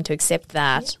would be willing to accept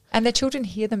that. Yeah. And their children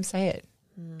hear them say it.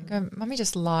 And go, Mummy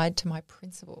just lied to my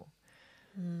principal.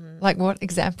 Like, what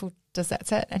example does that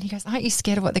set? And he goes, aren't you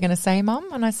scared of what they're going to say,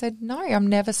 Mum? And I said, no, I'm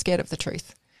never scared of the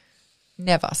truth.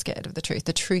 Never scared of the truth.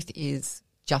 The truth is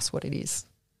just what it is.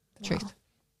 The truth.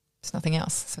 It's nothing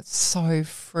else. So it's so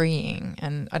freeing.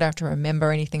 And I don't have to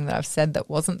remember anything that I've said that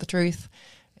wasn't the truth.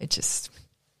 It's just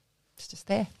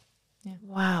there. Yeah.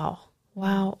 Wow.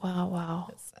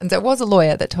 And there was a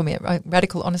lawyer that told me a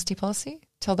radical honesty policy,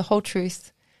 tell the whole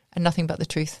truth and nothing but the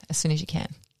truth as soon as you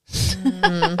can.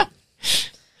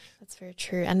 That's very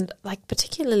true. And like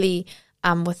particularly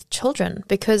with children,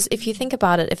 because if you think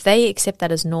about it, if they accept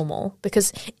that as normal,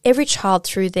 because every child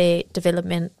through their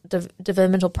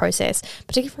developmental process,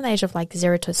 particularly from the age of like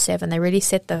 0 to 7, they really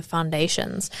set the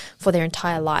foundations for their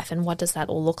entire life and what does that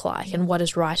all look like and what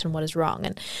is right and what is wrong.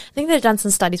 And I think they've done some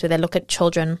studies where they look at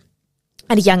children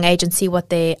at a young age and see what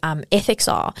their ethics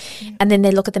are. And then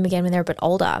they look at them again when they're a bit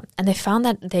older, and they found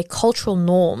that their cultural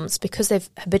norms, because they've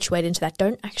habituated into that,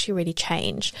 don't actually really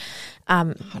change.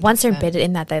 Once they're embedded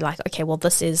in that, they're like, okay, well,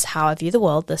 this is how I view the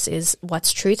world. This is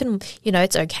what's truth. And, you know,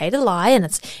 it's okay to lie.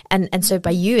 And so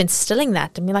by you instilling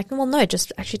that and be like, well, no,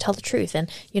 just actually tell the truth. And,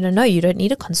 you know, no, you don't need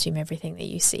to consume everything that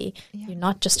you see. Yeah. You're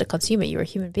not just a consumer. You're a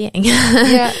human being.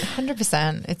 Yeah,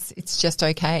 100%. It's just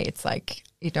okay. It's like,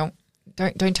 you don't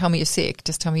tell me you're sick.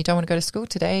 Just tell me you don't want to go to school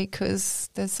today because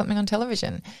there's something on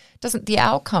television. The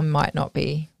outcome might not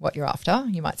be what you're after.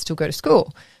 You might still go to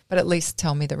school, but at least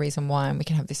tell me the reason why, and we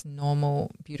can have this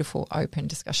normal, beautiful, open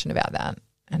discussion about that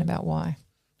and about why.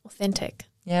 Authentic.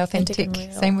 Yeah, authentic.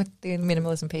 Same with the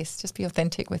minimalism piece. Just be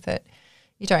authentic with it.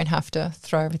 You don't have to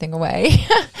throw everything away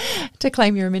to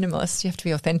claim you're a minimalist. You have to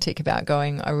be authentic about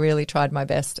going, I really tried my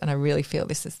best and I really feel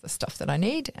this is the stuff that I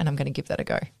need and I'm going to give that a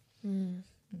go.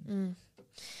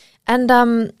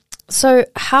 And so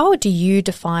how do you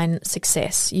define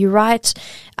success? You write,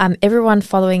 everyone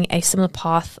following a similar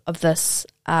path of this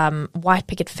white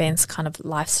picket fence kind of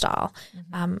lifestyle.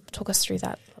 Talk us through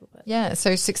that a little bit. Yeah,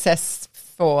 so success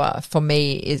for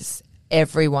me is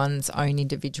everyone's own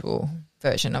individual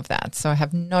version of that. So I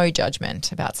have no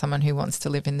judgment about someone who wants to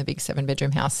live in the big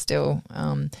 7-bedroom house still.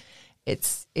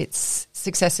 It's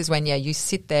success is when, you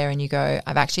sit there and you go,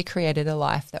 I've actually created a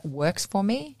life that works for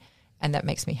me and that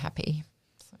makes me happy.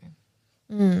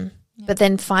 So, But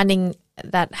then finding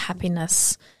that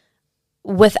happiness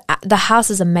with the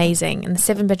house is amazing and the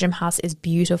 7-bedroom house is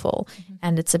beautiful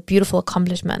and it's a beautiful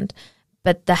accomplishment.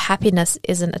 But the happiness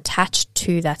isn't attached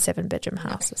to that 7-bedroom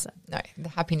house, is it? No, the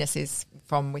happiness is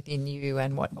from within you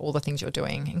and what all the things you're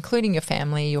doing, including your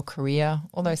family, your career,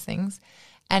 all those things.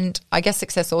 And I guess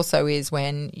success also is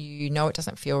when you know it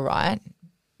doesn't feel right,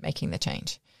 making the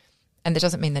change. And that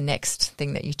doesn't mean the next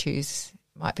thing that you choose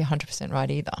might be 100%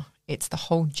 right either. It's the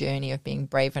whole journey of being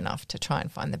brave enough to try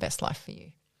and find the best life for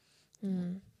you.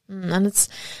 And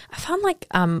I found like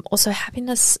also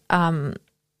happiness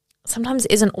sometimes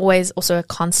isn't always also a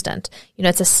constant.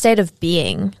 It's a state of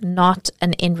being, not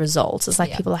an end result. It's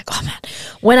like people are like, oh man,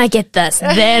 when I get this,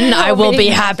 then I will be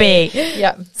happy.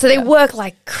 Yeah. So they work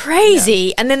like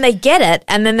crazy and then they get it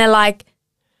and then they're like,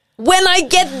 when I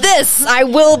get this, I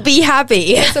will be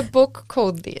happy. There's a book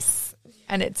called This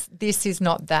and it's This Is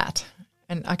Not That.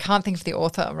 And I can't think of the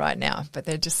author right now, but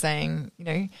they're just saying,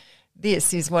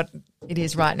 this is what it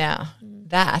is right now.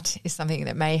 That is something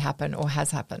that may happen or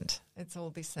has happened. It's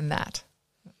all this and that.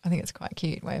 I think it's quite a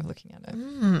cute way of looking at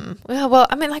it. Well,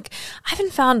 I mean, like, I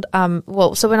haven't found,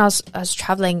 so when I was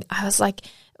traveling, I was like,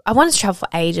 I wanted to travel for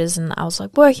ages and I was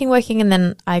like working, and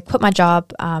then I quit my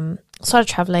job, started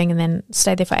traveling and then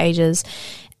stayed there for ages.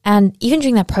 And even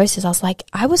during that process, I was like,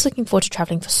 I was looking forward to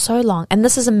traveling for so long and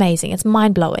this is amazing. It's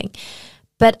mind-blowing.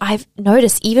 But I've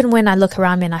noticed even when I look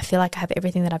around me and I feel like I have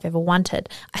everything that I've ever wanted,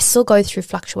 I still go through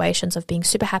fluctuations of being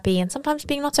super happy and sometimes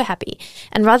being not so happy.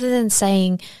 And rather than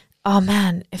saying, oh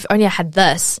man, if only I had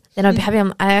this, then I'd be happy,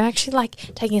 I'm actually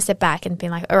like taking a step back and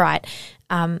being like, all right,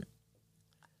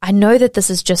 I know that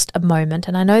this is just a moment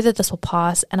and I know that this will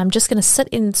pass and I'm just going to sit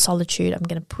in solitude. I'm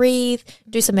going to breathe,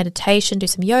 do some meditation, do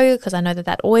some yoga because I know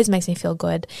that always makes me feel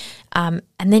good. And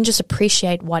then just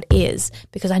appreciate what is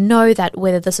because I know that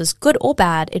whether this is good or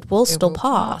bad, it will still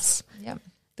pass. Yeah.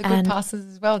 The good passes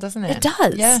as well, doesn't it? It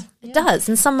does. Yeah. It does.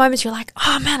 In some moments you're like,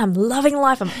 oh man, I'm loving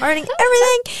life. I'm owning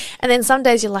everything. And then some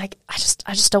days you're like, I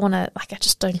just don't want to, like, I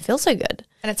just don't feel so good.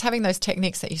 And it's having those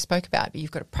techniques that you spoke about, but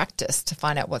you've got to practice to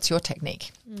find out what's your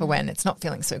technique for when it's not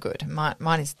feeling so good.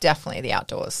 Mine is definitely the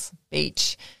outdoors,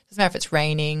 beach. Doesn't matter if it's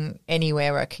raining,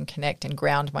 anywhere where I can connect and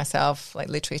ground myself, like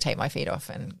literally take my feet off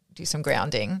and do some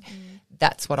grounding.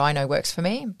 That's what I know works for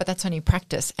me, but that's only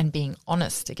practice and being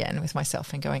honest again with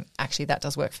myself and going, actually, that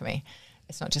does work for me.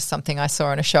 It's not just something I saw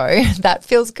on a show. That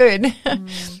feels good.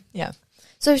 Yeah.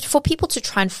 So for people to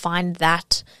try and find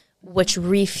that which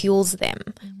refuels them,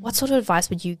 what sort of advice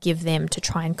would you give them to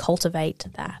try and cultivate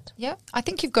that? Yeah, I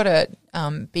think you've got to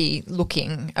be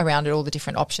looking around at all the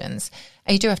different options,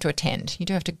 and you do have to attend. You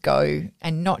do have to go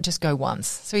and not just go once.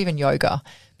 So even yoga,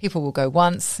 people will go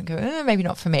once and go, maybe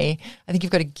not for me. I think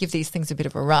you've got to give these things a bit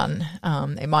of a run.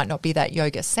 It might not be that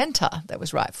yoga center that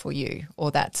was right for you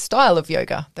or that style of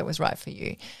yoga that was right for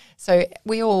you. So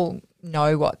we all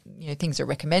know what things are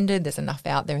recommended. There's enough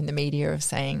out there in the media of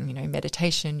saying,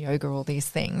 meditation, yoga, all these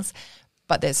things.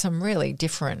 But there's some really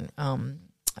different,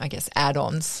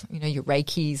 add-ons, your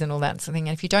Reikis and all that sort of thing.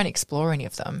 And if you don't explore any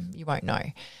of them, you won't know.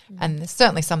 And there's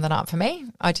certainly some that aren't for me.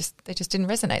 They just didn't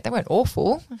resonate. They weren't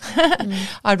awful.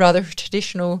 I'd rather a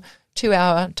traditional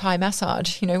 2-hour Thai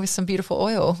massage, with some beautiful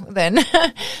oil than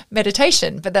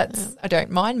meditation. But I don't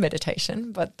mind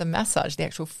meditation, but the massage, the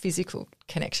actual physical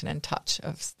connection and touch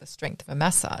of the strength of a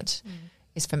massage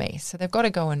is for me. So they've got to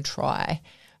go and try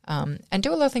and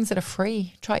do a lot of things that are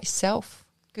free. Try it yourself.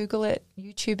 Google it,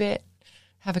 YouTube it,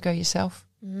 have a go yourself.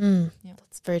 Yeah,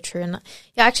 that's very true. And I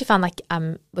actually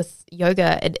found with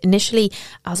yoga, initially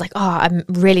I was like, I'm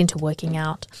really into working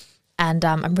out and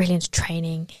I'm really into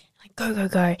training.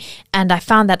 Go. And I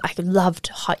found that I loved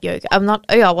hot yoga. I loved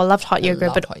hot yoga.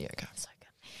 Hot yoga. So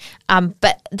good.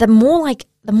 But the more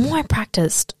I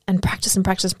practiced, I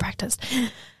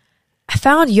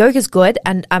found yoga's good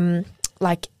and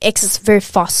exercise, very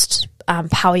fast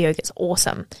power yoga is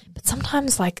awesome. But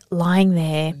sometimes lying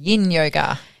there. Yin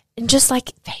yoga. And just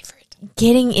favorite.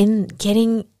 Getting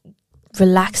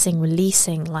relaxing,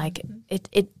 releasing, like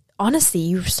it honestly,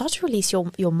 you start to release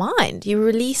your mind. You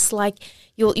release, like,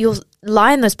 you'll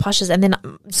lie in those postures, and then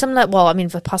similar, well, I mean,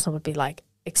 Vipassana would be like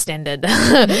extended,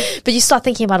 but you start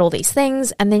thinking about all these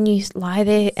things, and then you lie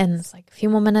there, and it's like a few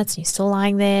more minutes, and you're still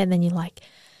lying there, and then you're like,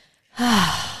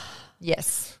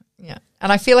 yes. Yeah.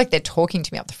 And I feel like they're talking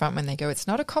to me up the front when they go, it's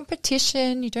not a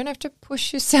competition. You don't have to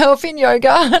push yourself in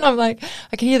yoga. And I'm like,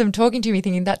 I can hear them talking to me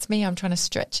thinking, that's me. I'm trying to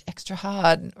stretch extra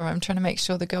hard, or I'm trying to make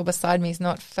sure the girl beside me is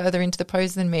not further into the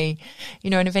pose than me,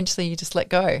 and eventually you just let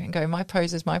go and go, my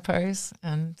pose is my pose,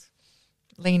 and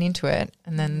lean into it.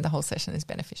 And then the whole session is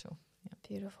beneficial.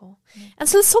 Beautiful. And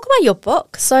so let's talk about your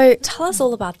book. So tell us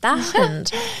all about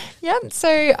that. And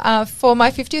so for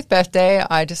my 50th birthday,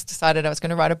 I just decided I was going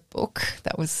to write a book.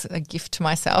 That was a gift to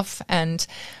myself. And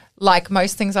like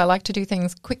most things, I like to do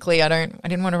things quickly. I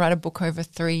didn't want to write a book over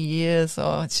 3 years,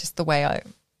 or it's just the way I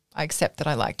accept that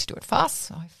I like to do it fast.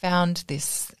 So I found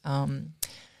this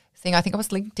thing, I think it was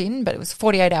LinkedIn, but it was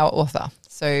 48-hour author.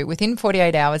 So within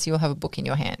 48 hours, you'll have a book in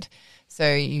your hand.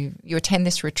 So you attend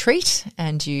this retreat,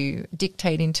 and you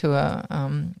dictate into a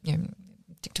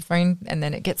dictaphone, and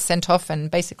then it gets sent off,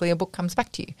 and basically a book comes back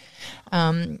to you.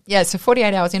 So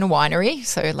 48 hours in a winery.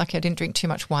 So lucky I didn't drink too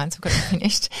much wine, so I got it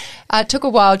finished. It took a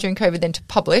while during COVID then to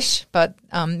publish, but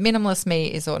Minimalist Me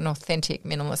is an authentic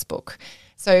minimalist book.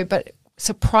 So, but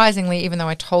surprisingly, even though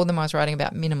I told them I was writing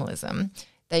about minimalism,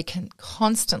 they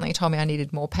constantly told me I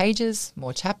needed more pages,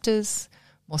 more chapters,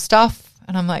 more stuff.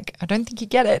 And I'm like, I don't think you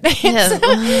get it.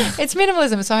 It's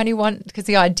minimalism. So I only want, because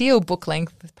the ideal book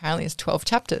length apparently is 12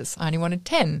 chapters. I only wanted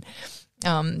 10.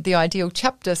 The ideal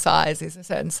chapter size is a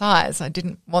certain size. I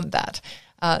didn't want that.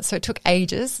 So it took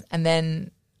ages, and then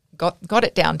got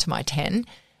it down to my 10.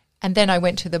 And then I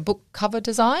went to the book cover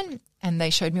design, and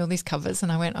they showed me all these covers,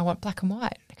 and I went, I want black and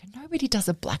white. They go, nobody does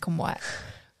a black and white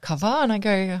cover. And I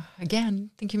go,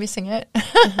 again, think you're missing it.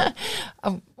 I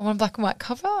want a black and white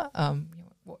cover.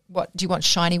 What do you want?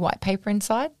 Shiny white paper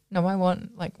inside? No, I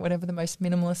want like whatever the most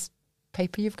minimalist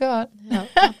paper you've got. Yeah,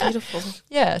 how beautiful.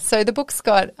 Yeah, so the book's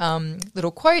got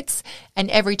little quotes, and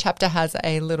every chapter has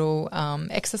a little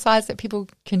exercise that people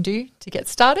can do to get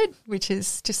started, which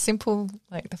is just simple,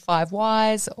 like the 5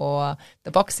 whys or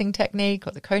the boxing technique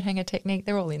or the coat hanger technique.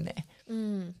 They're all in there.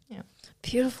 Yeah,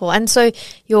 beautiful. And so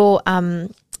your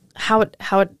how it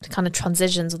kind of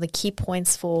transitions, or the key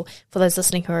points for those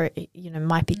listening who are,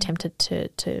 might be tempted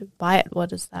to buy it.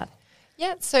 What is that?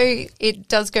 Yeah, so it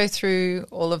does go through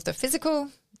all of the physical,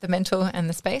 the mental, and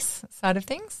the space side of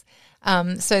things.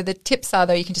 So the tips are,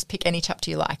 though, you can just pick any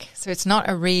chapter you like. So it's not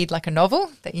a read like a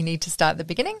novel that you need to start at the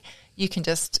beginning. You can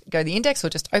just go to the index or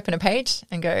just open a page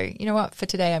and go, you know what, for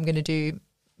today I'm going to do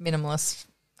minimal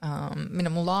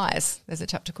lies. There's a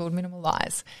chapter called Minimal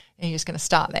Lies, and you're just going to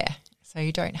start there. So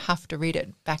you don't have to read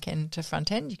it back end to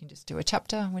front end. You can just do a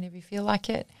chapter whenever you feel like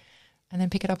it, and then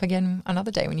pick it up again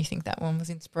another day when you think that one was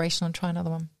inspirational, and try another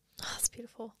one. Oh, that's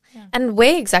beautiful. Yeah. And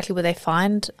where exactly will they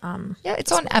find?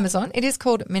 It's on Amazon. It is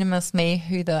called Minimalism Me,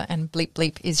 who the and bleep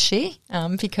bleep is she,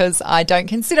 because I don't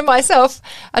consider myself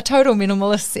a total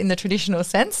minimalist in the traditional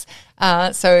sense.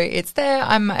 So it's there.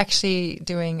 I'm actually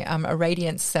doing a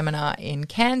Radiance seminar in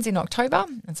Cairns in October,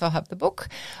 and so I'll have the book.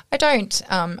 I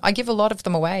give a lot of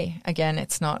them away. Again,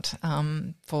 it's not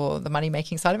for the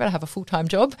money-making side of it. I have a full-time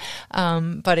job,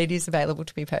 but it is available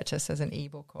to be purchased as an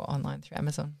ebook or online through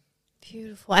Amazon.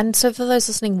 Beautiful. And so for those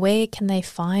listening, where can they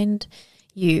find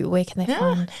you? Where can they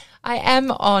find? I am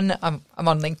on I'm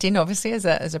on LinkedIn, obviously,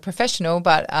 as a professional,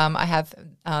 but I have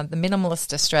the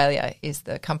Minimalist Australia is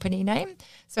the company name.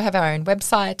 So I have our own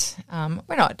website.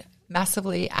 We're not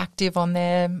massively active on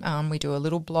there. We do a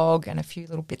little blog and a few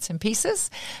little bits and pieces,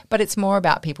 but it's more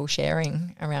about people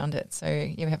sharing around it. So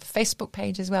you have a Facebook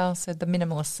page as well. So the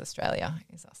Minimalist Australia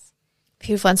is us.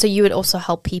 Beautiful. And so you would also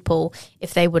help people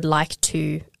if they would like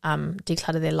to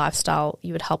declutter their lifestyle.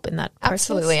 You would help in that process?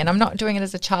 Absolutely. And I'm not doing it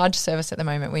as a charge service at the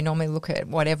moment. We normally look at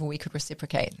whatever we could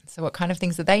reciprocate. So what kind of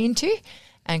things are they into?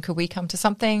 And could we come to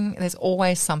something? There's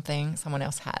always something someone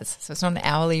else has. So it's not an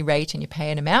hourly rate and you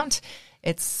pay an amount.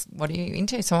 It's what are you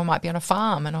into? Someone might be on a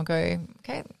farm, and I'll go,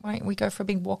 okay, why don't we go for a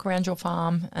big walk around your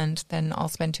farm, and then I'll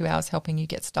spend 2 hours helping you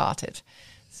get started.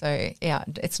 So, yeah,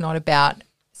 it's not about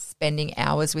spending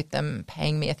hours with them,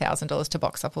 paying me $1,000 to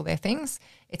box up all their things.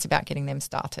 It's about getting them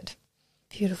started.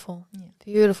 Beautiful. Yeah.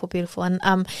 Beautiful, beautiful. And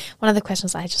one of the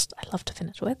questions I love to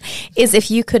finish with is,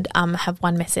 if you could have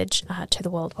one message to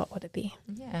the world, what would it be?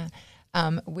 Yeah.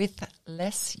 With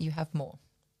less, you have more.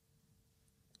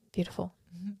 Beautiful.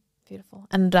 Mm-hmm. Beautiful.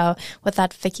 And with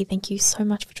that, Vicki, thank you so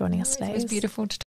much for joining us today. It was beautiful to